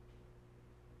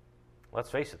 Let's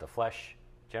face it, the flesh,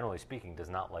 generally speaking, does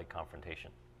not like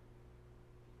confrontation.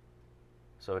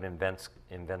 So it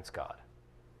invents God.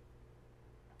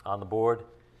 On the board,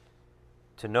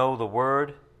 to know the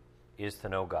Word is to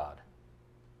know God.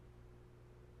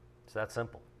 It's that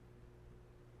simple.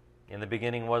 In the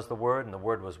beginning was the Word, and the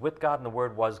Word was with God, and the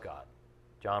Word was God.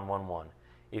 John 1:1.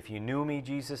 If you knew me,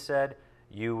 Jesus said,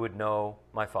 you would know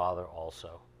my Father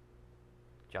also.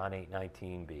 John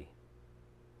 8:19b.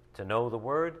 To know the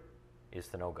Word is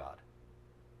to know God.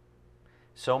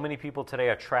 So many people today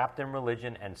are trapped in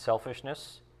religion and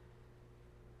selfishness,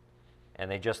 and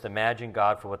they just imagine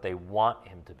God for what they want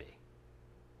Him to be.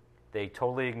 They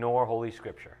totally ignore Holy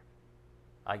Scripture.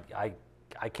 I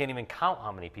can't even count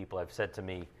how many people have said to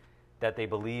me that they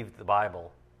believe the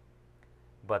Bible,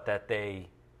 but that they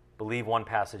believe one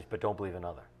passage but don't believe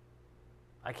another.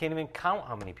 I can't even count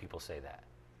how many people say that.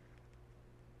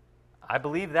 I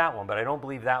believe that one, but I don't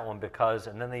believe that one because,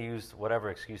 and then they use whatever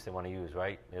excuse they want to use,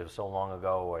 right? It was so long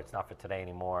ago, or it's not for today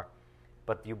anymore.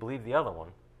 But you believe the other one.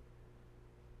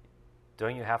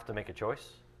 Don't you have to make a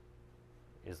choice?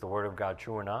 Is the Word of God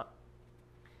true or not?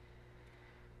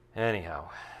 Anyhow,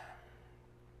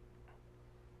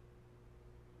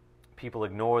 people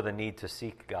ignore the need to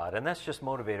seek God, and that's just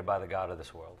motivated by the God of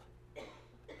this world.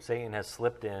 Satan has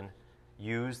slipped in,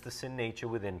 used the sin nature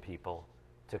within people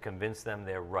to convince them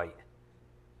they're right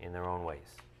in their own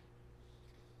ways.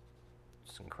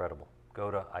 It's incredible. Go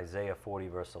to Isaiah 40,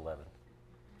 verse 11.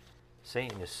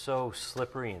 Satan is so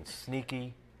slippery and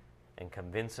sneaky and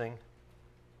convincing.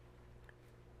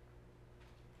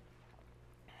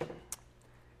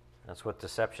 That's what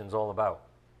deception's all about.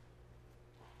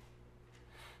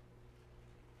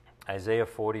 Isaiah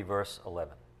 40, verse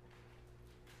 11.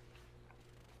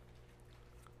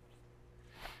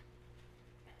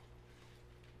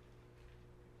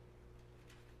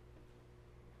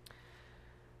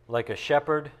 Like a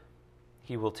shepherd,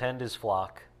 he will tend his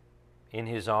flock. In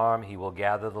his arm he will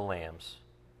gather the lambs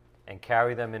and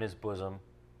carry them in his bosom.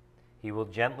 He will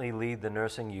gently lead the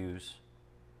nursing ewes.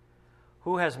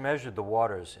 Who has measured the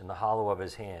waters in the hollow of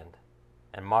his hand,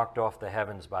 and marked off the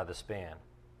heavens by the span,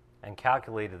 and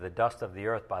calculated the dust of the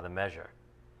earth by the measure,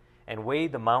 and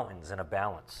weighed the mountains in a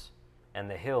balance, and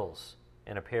the hills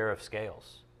in a pair of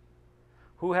scales?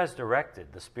 Who has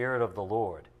directed the Spirit of the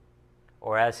Lord,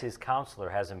 or as his counselor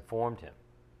has informed him?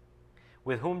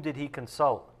 With whom did he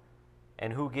consult,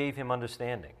 and who gave him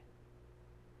understanding?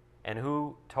 And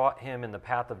who taught him in the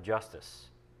path of justice,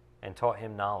 and taught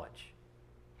him knowledge,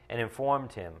 and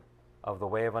informed him of the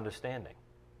way of understanding?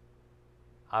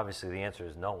 Obviously, the answer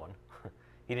is no one.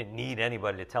 He didn't need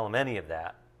anybody to tell him any of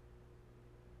that.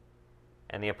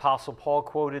 And the Apostle Paul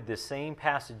quoted this same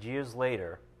passage years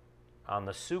later on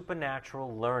the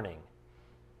supernatural learning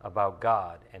about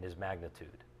God and His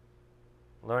magnitude.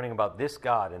 Learning about this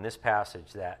God in this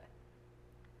passage that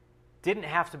didn't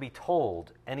have to be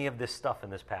told any of this stuff in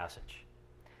this passage.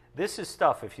 This is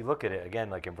stuff, if you look at it again,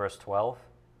 like in verse 12,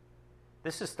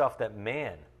 this is stuff that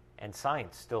man and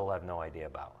science still have no idea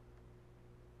about.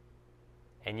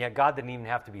 And yet God didn't even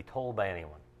have to be told by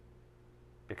anyone,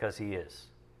 because He is.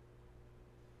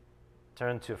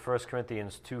 Turn to 1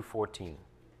 Corinthians 2:14.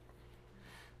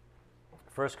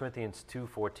 1 Corinthians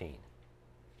 2:14.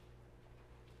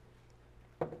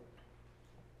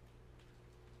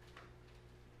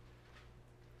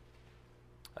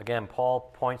 Again,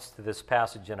 Paul points to this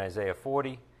passage in Isaiah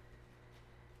 40,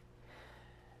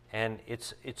 and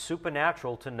it's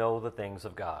supernatural to know the things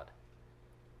of God.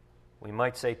 We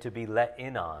might say to be let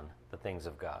in on the things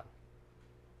of God.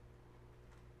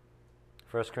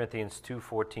 1 Corinthians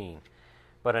 2:14.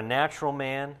 But a natural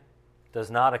man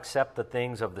does not accept the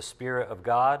things of the Spirit of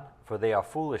God, for they are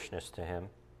foolishness to him,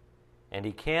 and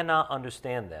he cannot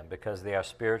understand them because they are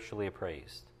spiritually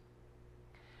appraised.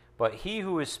 But he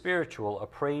who is spiritual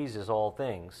appraises all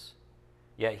things,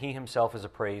 yet he himself is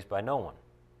appraised by no one.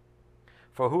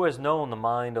 For who has known the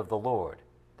mind of the Lord,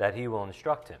 that he will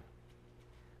instruct him?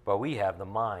 But we have the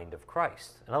mind of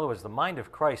Christ. In other words, the mind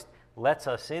of Christ lets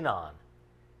us in on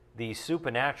these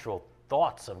supernatural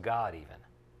thoughts of God even,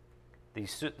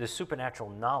 the supernatural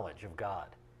knowledge of God.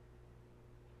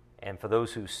 And for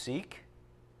those who seek,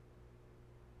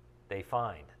 they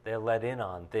find. They're let in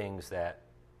on things that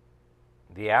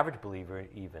the average believer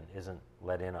even isn't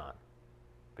let in on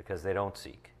because they don't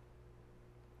seek.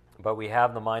 But we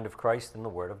have the mind of Christ in the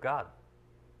Word of God.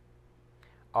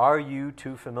 Are you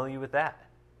too familiar with that?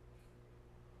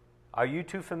 Are you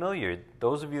too familiar,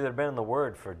 those of you that have been in the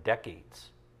Word for decades,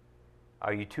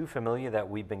 are you too familiar that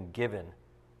we've been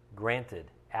granted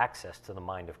access to the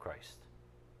mind of Christ?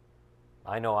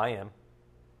 I know I am.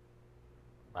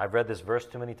 I've read this verse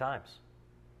too many times.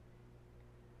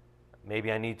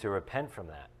 Maybe I need to repent from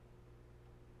that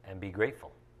and be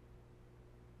grateful.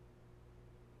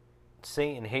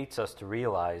 Satan hates us to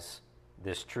realize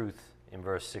this truth in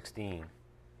verse 16.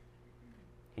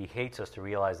 He hates us to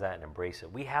realize that and embrace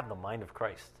it. We have the mind of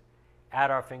Christ at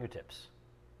our fingertips.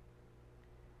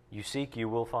 You seek, you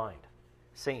will find.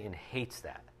 Satan hates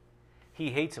that. He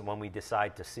hates it when we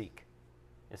decide to seek.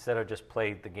 Instead of just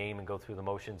play the game and go through the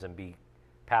motions and be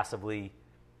passively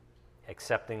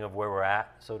accepting of where we're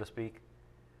at, so to speak.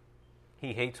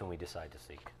 He hates when we decide to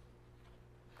seek.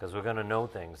 Because we're going to know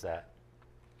things that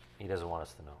he doesn't want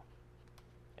us to know.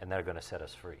 And they're going to set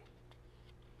us free.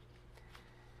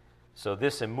 So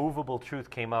this immovable truth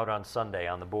came out on Sunday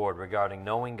on the board regarding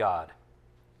knowing God.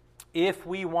 If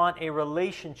we want a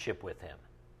relationship with him,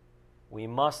 we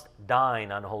must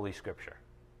dine on Holy Scripture.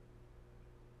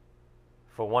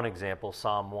 For one example,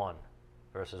 Psalm 1,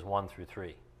 verses 1 through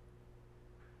 3.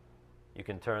 You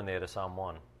can turn there to Psalm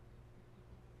 1.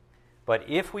 But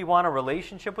if we want a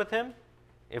relationship with him,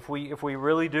 if we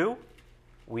really do,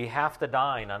 we have to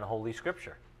dine on Holy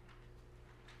Scripture.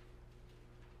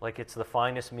 Like it's the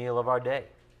finest meal of our day.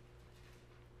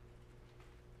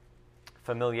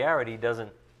 Familiarity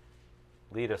doesn't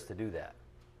lead us to do that.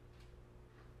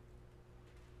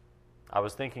 I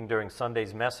was thinking during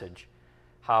Sunday's message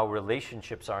how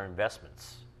relationships are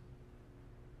investments.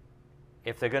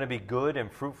 If they're going to be good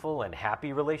and fruitful and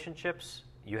happy relationships,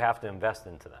 you have to invest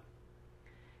into them.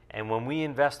 And when we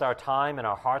invest our time and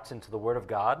our hearts into the Word of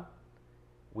God,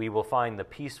 we will find the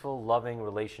peaceful, loving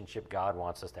relationship God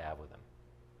wants us to have with him.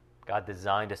 God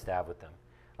designed us to have with him,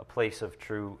 a place of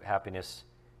true happiness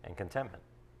and contentment.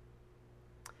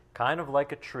 Kind of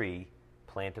like a tree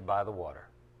planted by the water.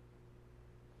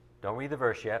 Don't read the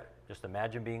verse yet. Just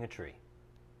imagine being a tree.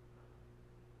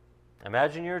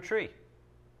 Imagine you're a tree,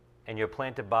 and you're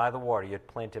planted by the water. You're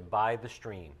planted by the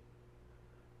stream,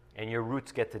 and your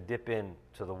roots get to dip in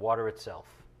to the water itself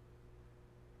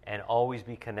and always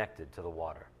be connected to the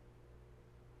water,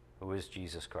 who is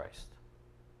Jesus Christ.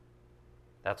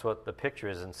 That's what the picture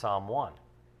is in Psalm 1.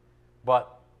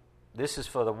 But this is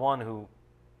for the one who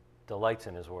delights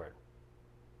in his word.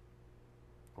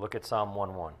 Look at Psalm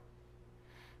 1:1.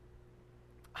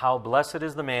 How blessed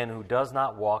is the man who does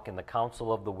not walk in the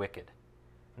counsel of the wicked,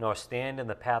 nor stand in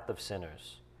the path of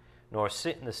sinners, nor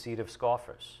sit in the seat of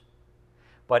scoffers.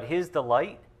 But his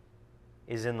delight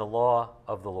is in the law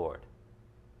of the Lord.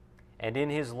 And in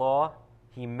his law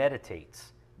he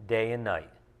meditates day and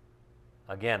night.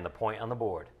 Again, the point on the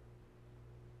board.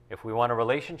 If we want a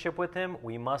relationship with him,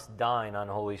 we must dine on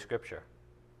Holy Scripture.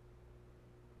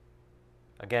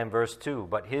 Again, verse 2,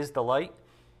 but his delight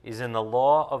is in the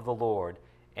law of the Lord,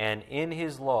 and in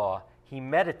his law he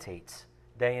meditates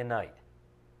day and night.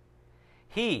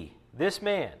 He, this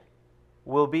man,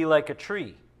 will be like a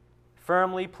tree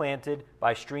firmly planted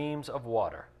by streams of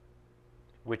water,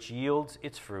 which yields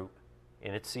its fruit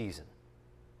in its season,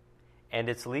 and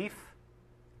its leaf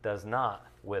does not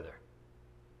wither.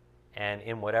 And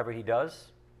in whatever he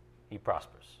does, he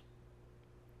prospers.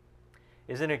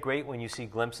 Isn't it great when you see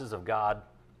glimpses of God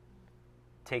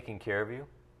taking care of you?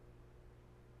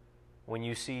 When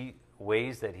you see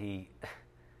ways that he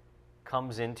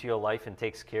comes into your life and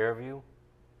takes care of you,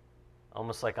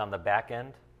 almost like on the back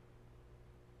end,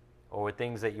 or with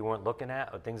things that you weren't looking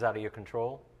at, or things out of your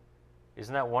control?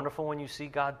 Isn't that wonderful when you see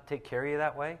God take care of you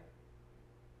that way?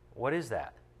 What is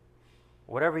that?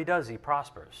 Whatever he does, he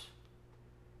prospers.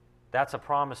 That's a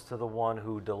promise to the one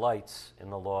who delights in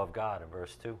the law of God in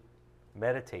verse 2,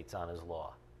 meditates on his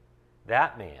law.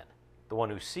 That man, the one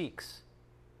who seeks,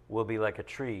 will be like a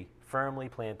tree firmly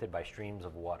planted by streams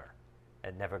of water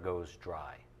that never goes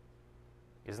dry.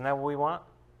 Isn't that what we want?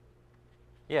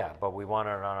 Yeah, but we want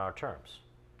it on our terms.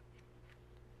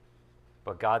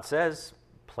 But God says,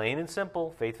 plain and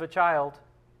simple, faithful child,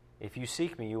 if you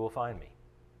seek me, you will find me.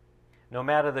 No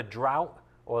matter the drought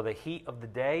or the heat of the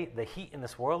day, the heat in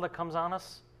this world that comes on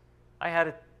us, I had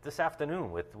it this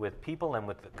afternoon with people and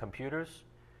with the computers.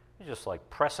 It's just like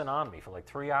pressing on me for like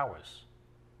 3 hours.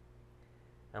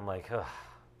 I'm like, ugh,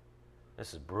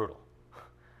 this is brutal.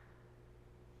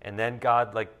 And then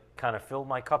God like kind of filled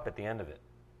my cup at the end of it.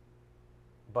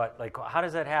 But like, how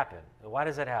does that happen? Why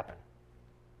does that happen?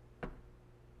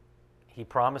 He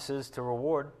promises to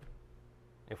reward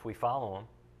if we follow him.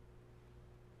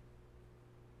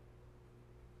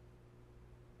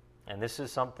 And this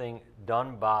is something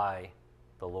done by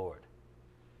the Lord.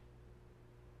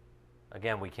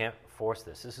 Again, we can't force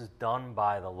this. This is done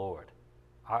by the Lord.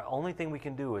 Our only thing we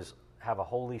can do is have a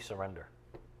holy surrender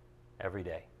every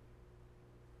day.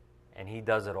 And he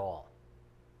does it all.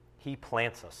 He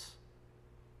plants us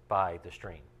by the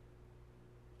stream.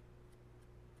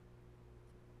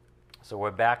 So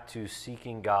we're back to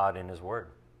seeking God in his word.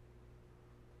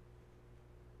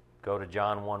 Go to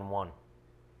John 1:1.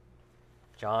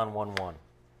 John 1:1.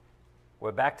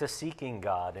 We're back to seeking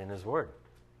God in his word.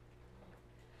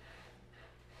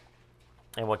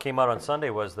 And what came out on Sunday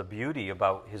was the beauty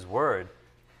about his word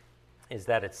is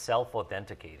that it's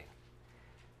self-authenticating.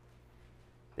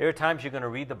 There are times you're going to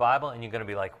read the Bible and you're going to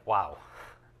be like, wow,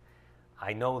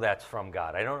 I know that's from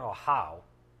God. I don't know how.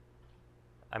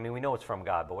 I mean, we know it's from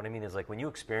God, but what I mean is like when you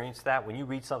experience that, when you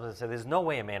read something and say, there's no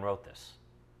way a man wrote this.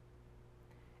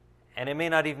 And it may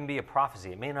not even be a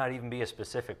prophecy. It may not even be a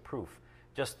specific proof.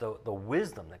 Just the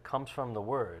wisdom that comes from the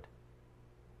word,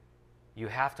 you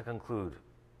have to conclude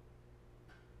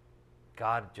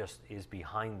God just is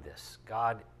behind this.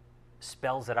 God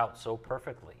spells it out so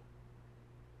perfectly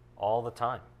all the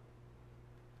time.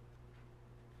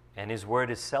 And his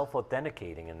word is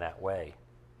self-authenticating in that way.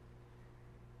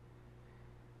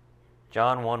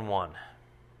 John 1:1.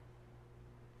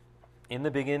 In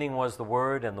the beginning was the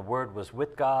Word, and the Word was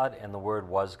with God, and the Word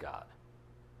was God.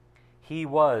 He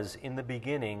was in the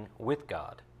beginning with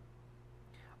God.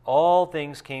 All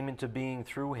things came into being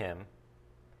through him,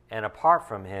 and apart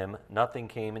from him, nothing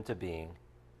came into being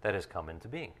that has come into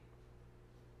being.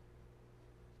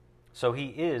 So he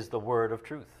is the Word of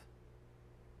truth.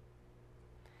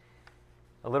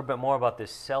 A little bit more about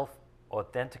this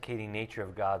self-authenticating nature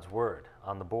of God's Word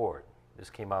on the board. This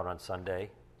came out on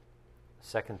Sunday,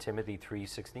 2 Timothy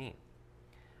 3:16.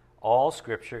 All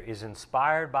Scripture is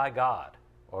inspired by God,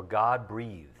 or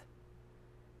God-breathed,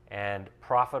 and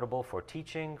profitable for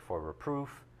teaching, for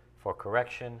reproof, for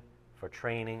correction, for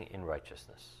training in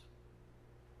righteousness.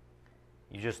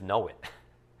 You just know it.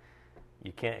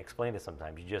 You can't explain it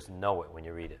sometimes. You just know it when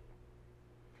you read it.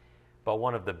 But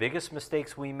one of the biggest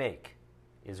mistakes we make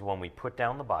is when we put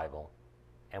down the Bible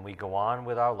and we go on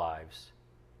with our lives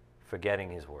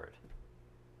forgetting his word.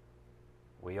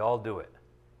 We all do it.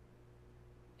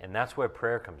 And that's where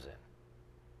prayer comes in.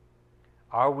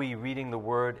 Are we reading the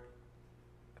word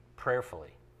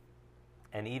prayerfully?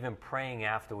 And even praying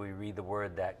after we read the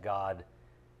word that God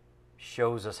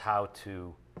shows us how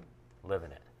to live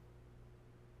in it.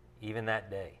 Even that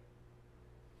day.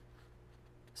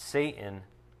 Satan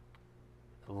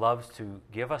loves to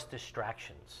give us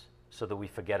distractions so that we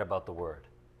forget about the word.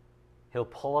 He'll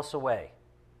pull us away,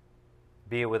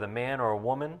 be it with a man or a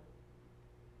woman,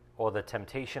 or the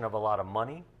temptation of a lot of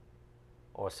money,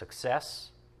 or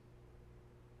success.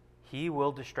 He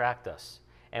will distract us.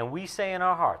 And we say in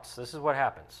our hearts, this is what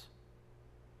happens.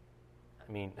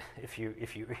 I mean, if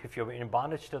you're in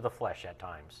bondage to the flesh at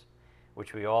times,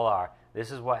 which we all are,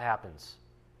 this is what happens.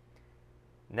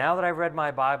 Now that I've read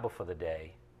my Bible for the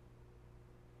day,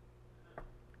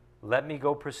 let me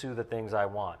go pursue the things I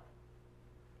want,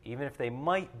 even if they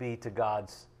might be to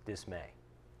God's dismay.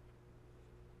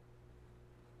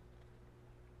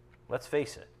 Let's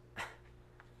face it.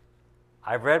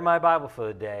 I've read my Bible for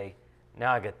the day.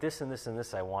 Now I got this and this and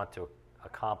this I want to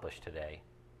accomplish today.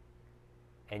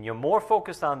 And you're more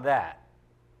focused on that.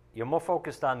 You're more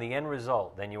focused on the end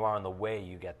result than you are on the way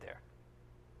you get there.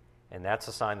 And that's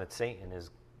a sign that Satan has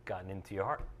gotten into your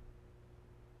heart.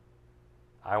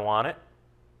 I want it.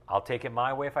 I'll take it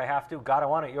my way if I have to. God, I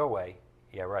want it your way.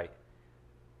 Yeah, right.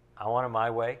 I want it my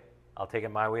way. I'll take it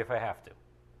my way if I have to.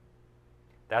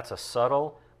 That's a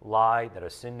subtle lie that our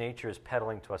sin nature is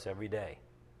peddling to us every day.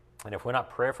 And if we're not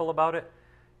prayerful about it,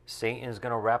 Satan is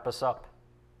going to wrap us up.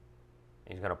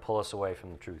 He's going to pull us away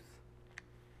from the truth.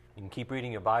 You can keep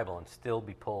reading your Bible and still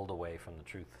be pulled away from the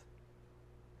truth.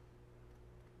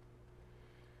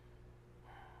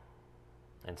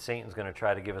 And Satan's going to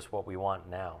try to give us what we want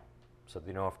now, so that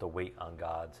you don't have to wait on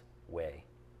God's way.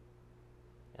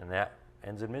 And that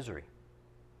ends in misery.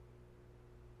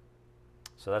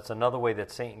 So that's another way that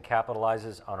Satan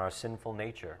capitalizes on our sinful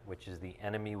nature, which is the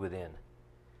enemy within.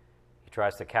 He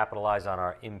tries to capitalize on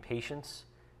our impatience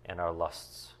and our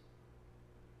lusts.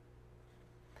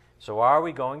 So are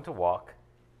we going to walk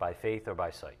by faith or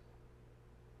by sight?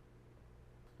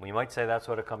 We might say that's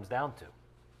what it comes down to.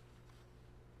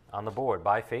 On the board,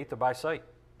 by faith or by sight.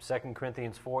 2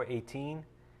 Corinthians 4:18,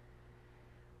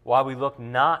 while we look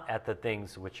not at the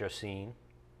things which are seen,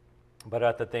 but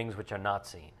at the things which are not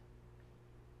seen.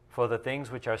 For the things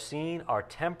which are seen are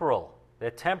temporal, they're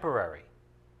temporary,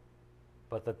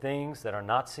 but the things that are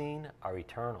not seen are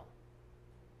eternal.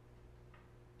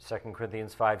 2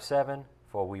 Corinthians 5:7,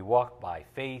 for we walk by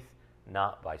faith,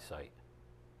 not by sight.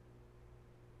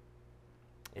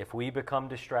 If we become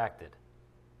distracted,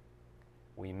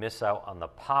 we miss out on the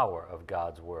power of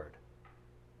God's word.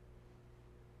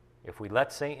 If we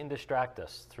let Satan distract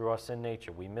us through our sin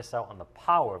nature, we miss out on the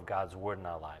power of God's word in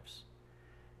our lives.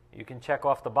 You can check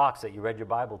off the box that you read your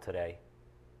Bible today,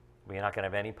 but you're not going to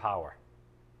have any power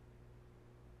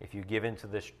if you give in to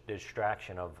this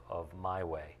distraction of my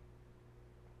way.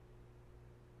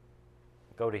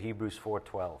 Go to Hebrews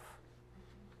 4:12.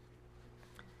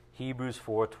 Hebrews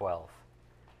 4:12.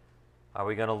 Are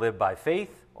we going to live by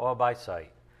faith or by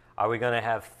sight? Are we going to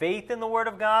have faith in the Word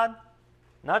of God?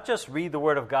 Not just read the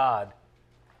Word of God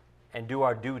and do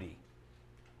our duty.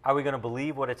 Are we going to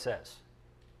believe what it says?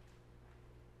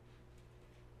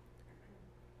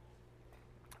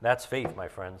 That's faith, my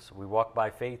friends. We walk by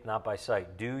faith, not by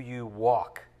sight. Do you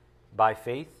walk by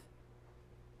faith?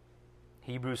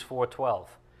 Hebrews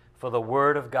 4:12. For the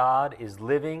word of God is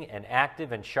living and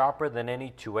active and sharper than any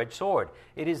two-edged sword.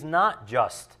 It is not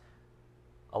just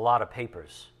a lot of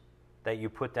papers that you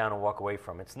put down and walk away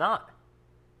from. It's not.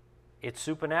 It's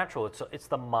supernatural. It's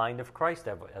the mind of Christ,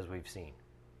 as we've seen.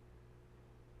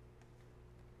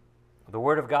 The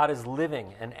word of God is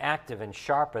living and active and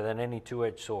sharper than any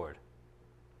two-edged sword,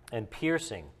 and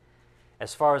piercing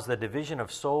as far as the division of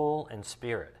soul and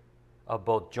spirit, of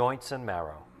both joints and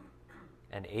marrow,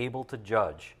 and able to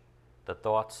judge the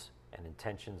thoughts and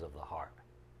intentions of the heart.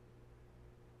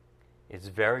 It's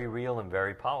very real and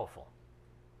very powerful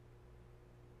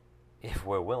if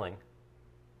we're willing,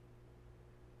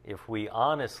 if we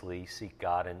honestly seek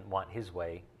God and want His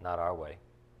way, not our way.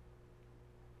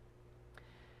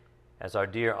 As our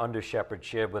dear under-shepherd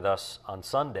shared with us on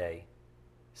Sunday,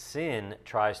 sin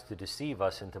tries to deceive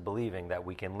us into believing that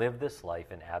we can live this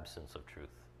life in absence of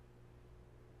truth.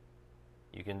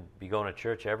 You can be going to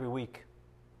church every week.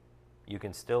 You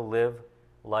can still live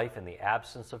life in the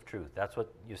absence of truth. That's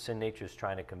what your sin nature is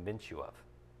trying to convince you of.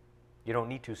 You don't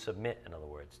need to submit, in other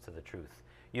words, to the truth.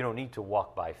 You don't need to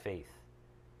walk by faith.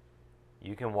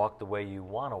 You can walk the way you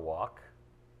want to walk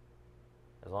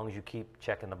as long as you keep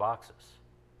checking the boxes.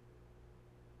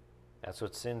 That's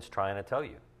what sin's trying to tell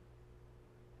you.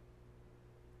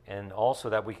 And also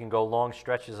that we can go long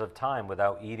stretches of time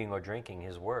without eating or drinking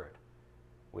His word,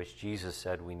 which Jesus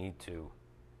said we need to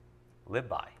live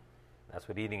by. That's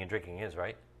what eating and drinking is,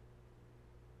 right?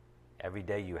 Every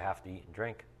day you have to eat and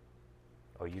drink,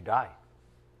 or you die.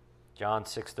 John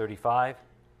 6:35,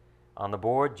 on the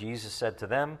board, Jesus said to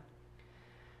them,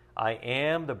 I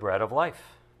am the bread of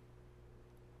life.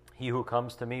 He who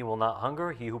comes to me will not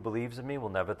hunger. He who believes in me will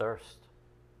never thirst.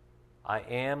 I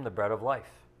am the bread of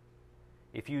life.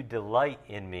 If you delight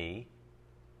in me,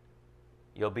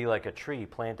 you'll be like a tree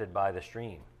planted by the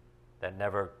stream that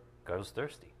never goes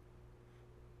thirsty.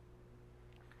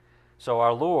 So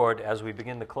our Lord, as we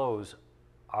begin to close,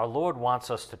 our Lord wants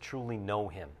us to truly know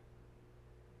Him.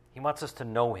 He wants us to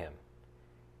know Him,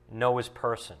 know His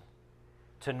person,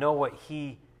 to know what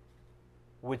He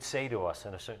would say to us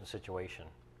in a certain situation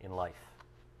in life.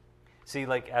 See,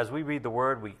 like as we read the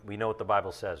Word, we know what the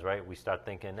Bible says, right? We start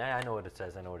thinking, I know what it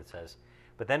says, I know what it says.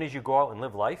 But then as you go out and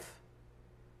live life,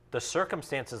 the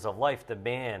circumstances of life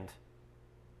demand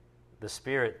the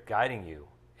Spirit guiding you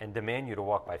and demand you to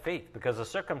walk by faith, because the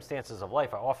circumstances of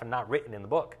life are often not written in the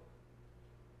book.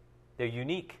 They're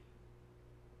unique.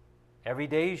 Every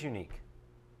day is unique.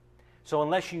 So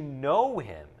unless you know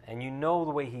Him and you know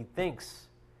the way He thinks,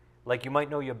 like you might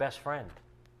know your best friend,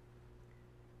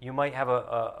 you might have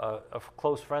a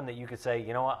close friend that you could say,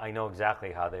 you know what, I know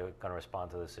exactly how they're going to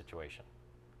respond to this situation.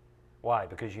 Why?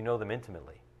 Because you know them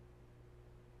intimately.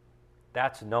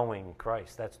 That's knowing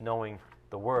Christ. That's knowing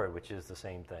the Word, which is the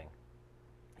same thing.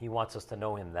 He wants us to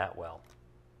know Him that well.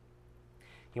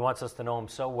 He wants us to know Him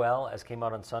so well, as came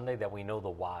out on Sunday, that we know the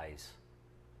whys.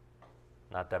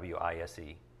 Not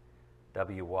W-I-S-E.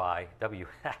 W-H-Y-S.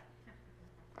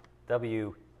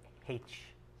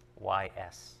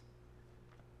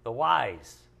 The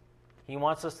whys. He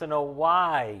wants us to know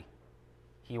why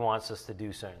He wants us to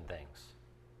do certain things.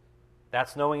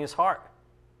 That's knowing his heart.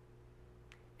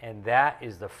 And that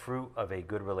is the fruit of a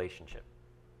good relationship.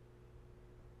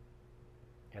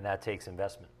 And that takes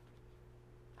investment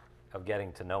of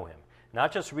getting to know him.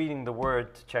 Not just reading the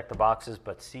word to check the boxes,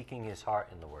 but seeking his heart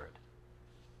in the word.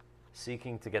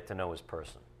 Seeking to get to know his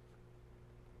person.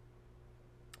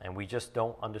 And we just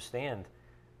don't understand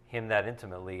him that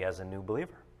intimately as a new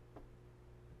believer.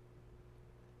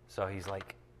 So he's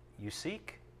like, you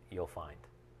seek, you'll find.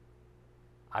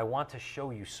 I want to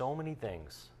show you so many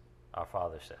things, our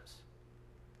Father says.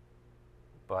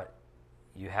 But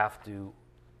you have to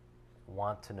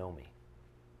want to know me.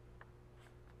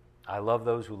 I love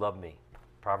those who love me.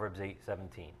 Proverbs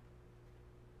 8:17.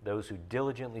 Those who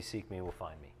diligently seek me will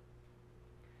find me.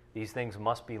 These things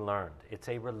must be learned. It's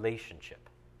a relationship.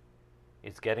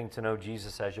 It's getting to know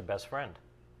Jesus as your best friend.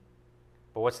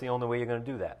 But what's the only way you're going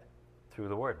to do that? Through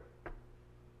the Word.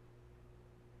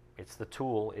 It's the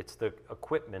tool, it's the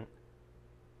equipment,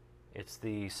 it's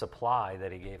the supply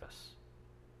that he gave us.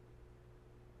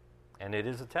 And it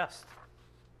is a test.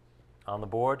 On the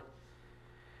board,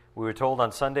 we were told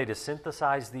on Sunday to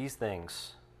synthesize these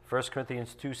things. 1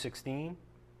 Corinthians 2:16,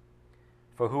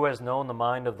 for who has known the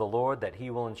mind of the Lord that he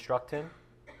will instruct him?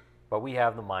 But we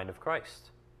have the mind of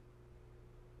Christ.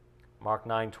 Mark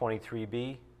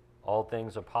 9:23b, all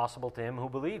things are possible to him who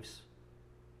believes.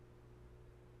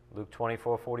 Luke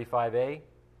 24:45a,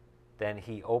 then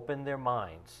he opened their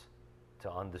minds to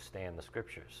understand the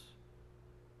Scriptures.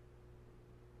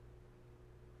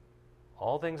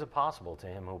 All things are possible to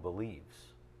him who believes.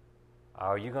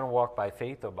 Are you going to walk by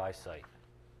faith or by sight?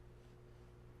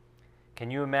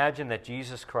 Can you imagine that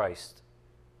Jesus Christ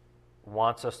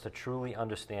wants us to truly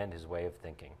understand his way of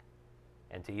thinking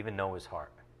and to even know his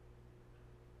heart?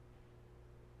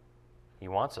 He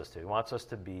wants us to. He wants us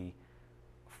to be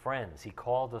friends. He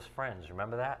called us friends.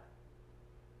 Remember that?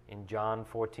 In John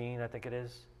 14, I think it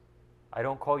is. I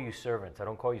don't call you servants. I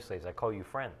don't call you slaves. I call you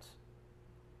friends.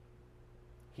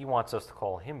 He wants us to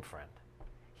call him friend.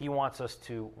 He wants us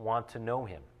to want to know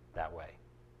him that way.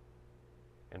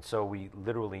 And so we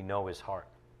literally know his heart.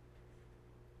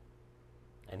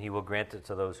 And he will grant it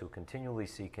to those who continually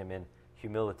seek him in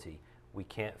humility. We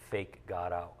can't fake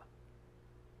God out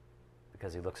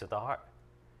because he looks at the heart.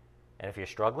 And if you're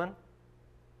struggling,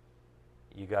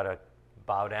 you got to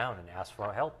bow down and ask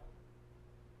for help.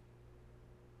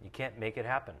 You can't make it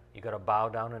happen. You got to bow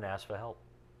down and ask for help.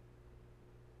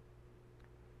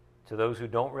 To those who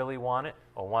don't really want it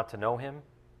or want to know him,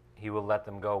 he will let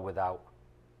them go without,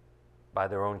 by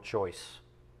their own choice,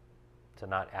 to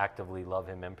not actively love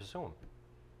him and pursue him.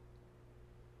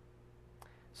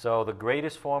 So the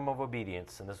greatest form of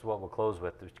obedience, and this is what we'll close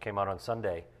with, which came out on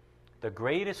Sunday, the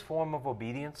greatest form of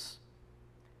obedience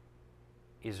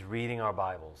is reading our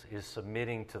Bibles, is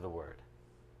submitting to the Word.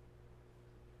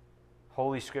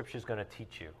 Holy Scripture is going to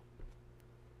teach you.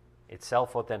 It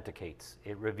self-authenticates.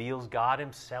 It reveals God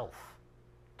himself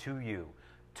to you,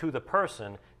 to the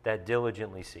person that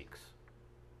diligently seeks,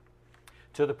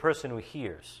 to the person who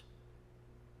hears.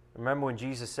 Remember when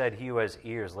Jesus said, he who has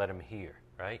ears, let him hear,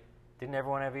 right? Didn't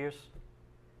everyone have ears?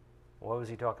 What was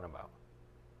he talking about?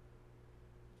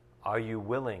 Are you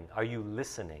willing? Are you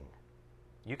listening?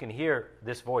 You can hear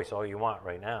this voice all you want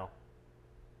right now.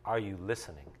 Are you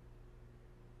listening?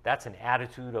 That's an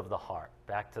attitude of the heart.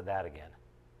 Back to that again.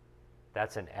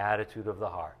 That's an attitude of the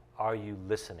heart. Are you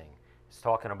listening? It's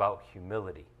talking about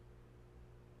humility.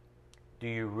 Do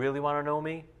you really want to know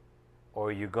me? Or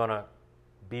are you going to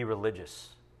be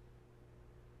religious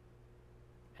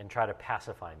and try to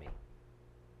pacify me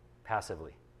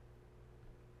passively?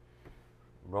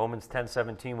 Romans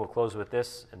 10:17, we'll close with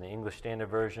this in the English Standard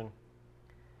Version.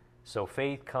 So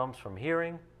faith comes from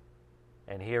hearing,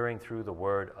 and hearing through the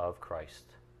word of Christ.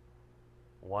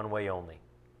 One way only.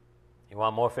 You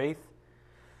want more faith?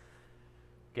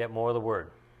 Get more of the word.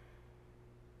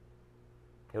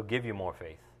 He'll give you more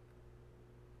faith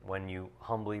when you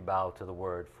humbly bow to the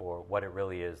word for what it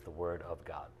really is, the word of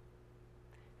God.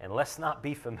 And let's not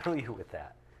be familiar with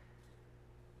that.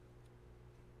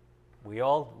 We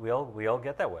all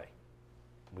get that way.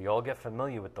 We all get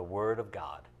familiar with the word of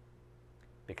God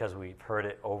because we've heard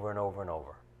it over and over and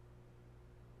over.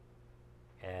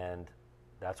 And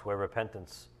that's where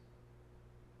repentance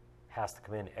has to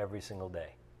come in every single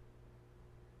day.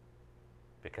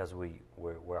 Because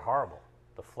we're horrible.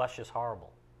 The flesh is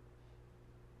horrible.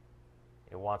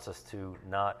 It wants us to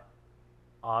not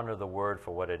honor the word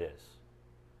for what it is.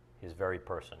 His very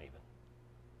person even.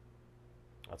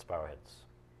 Let's bow our heads.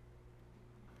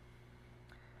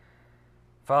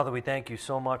 Father, we thank you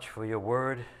so much for your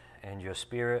word and your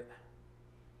spirit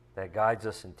that guides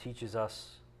us and teaches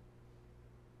us.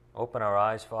 Open our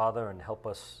eyes, Father, and help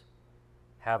us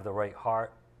have the right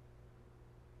heart.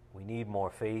 We need more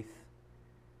faith.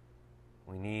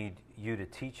 We need you to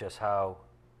teach us how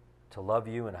to love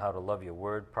you and how to love your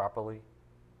word properly,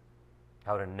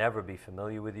 how to never be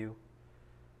familiar with you.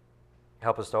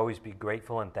 Help us to always be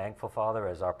grateful and thankful, Father,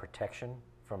 as our protection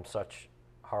from such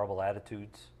horrible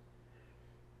attitudes.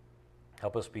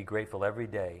 Help us be grateful every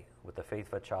day with the faith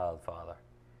of a child, Father,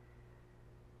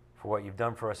 for what you've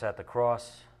done for us at the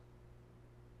cross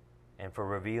and for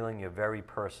revealing your very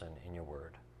person in your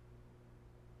word.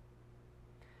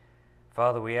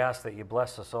 Father, we ask that you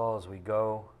bless us all as we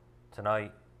go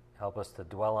tonight. Help us to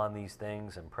dwell on these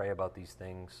things and pray about these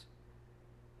things,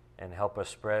 and help us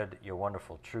spread your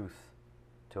wonderful truth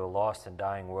to a lost and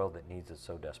dying world that needs it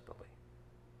so desperately.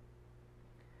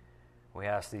 We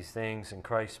ask these things in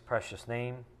Christ's precious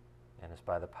name, and it's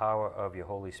by the power of your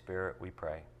Holy Spirit we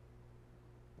pray.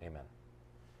 Amen.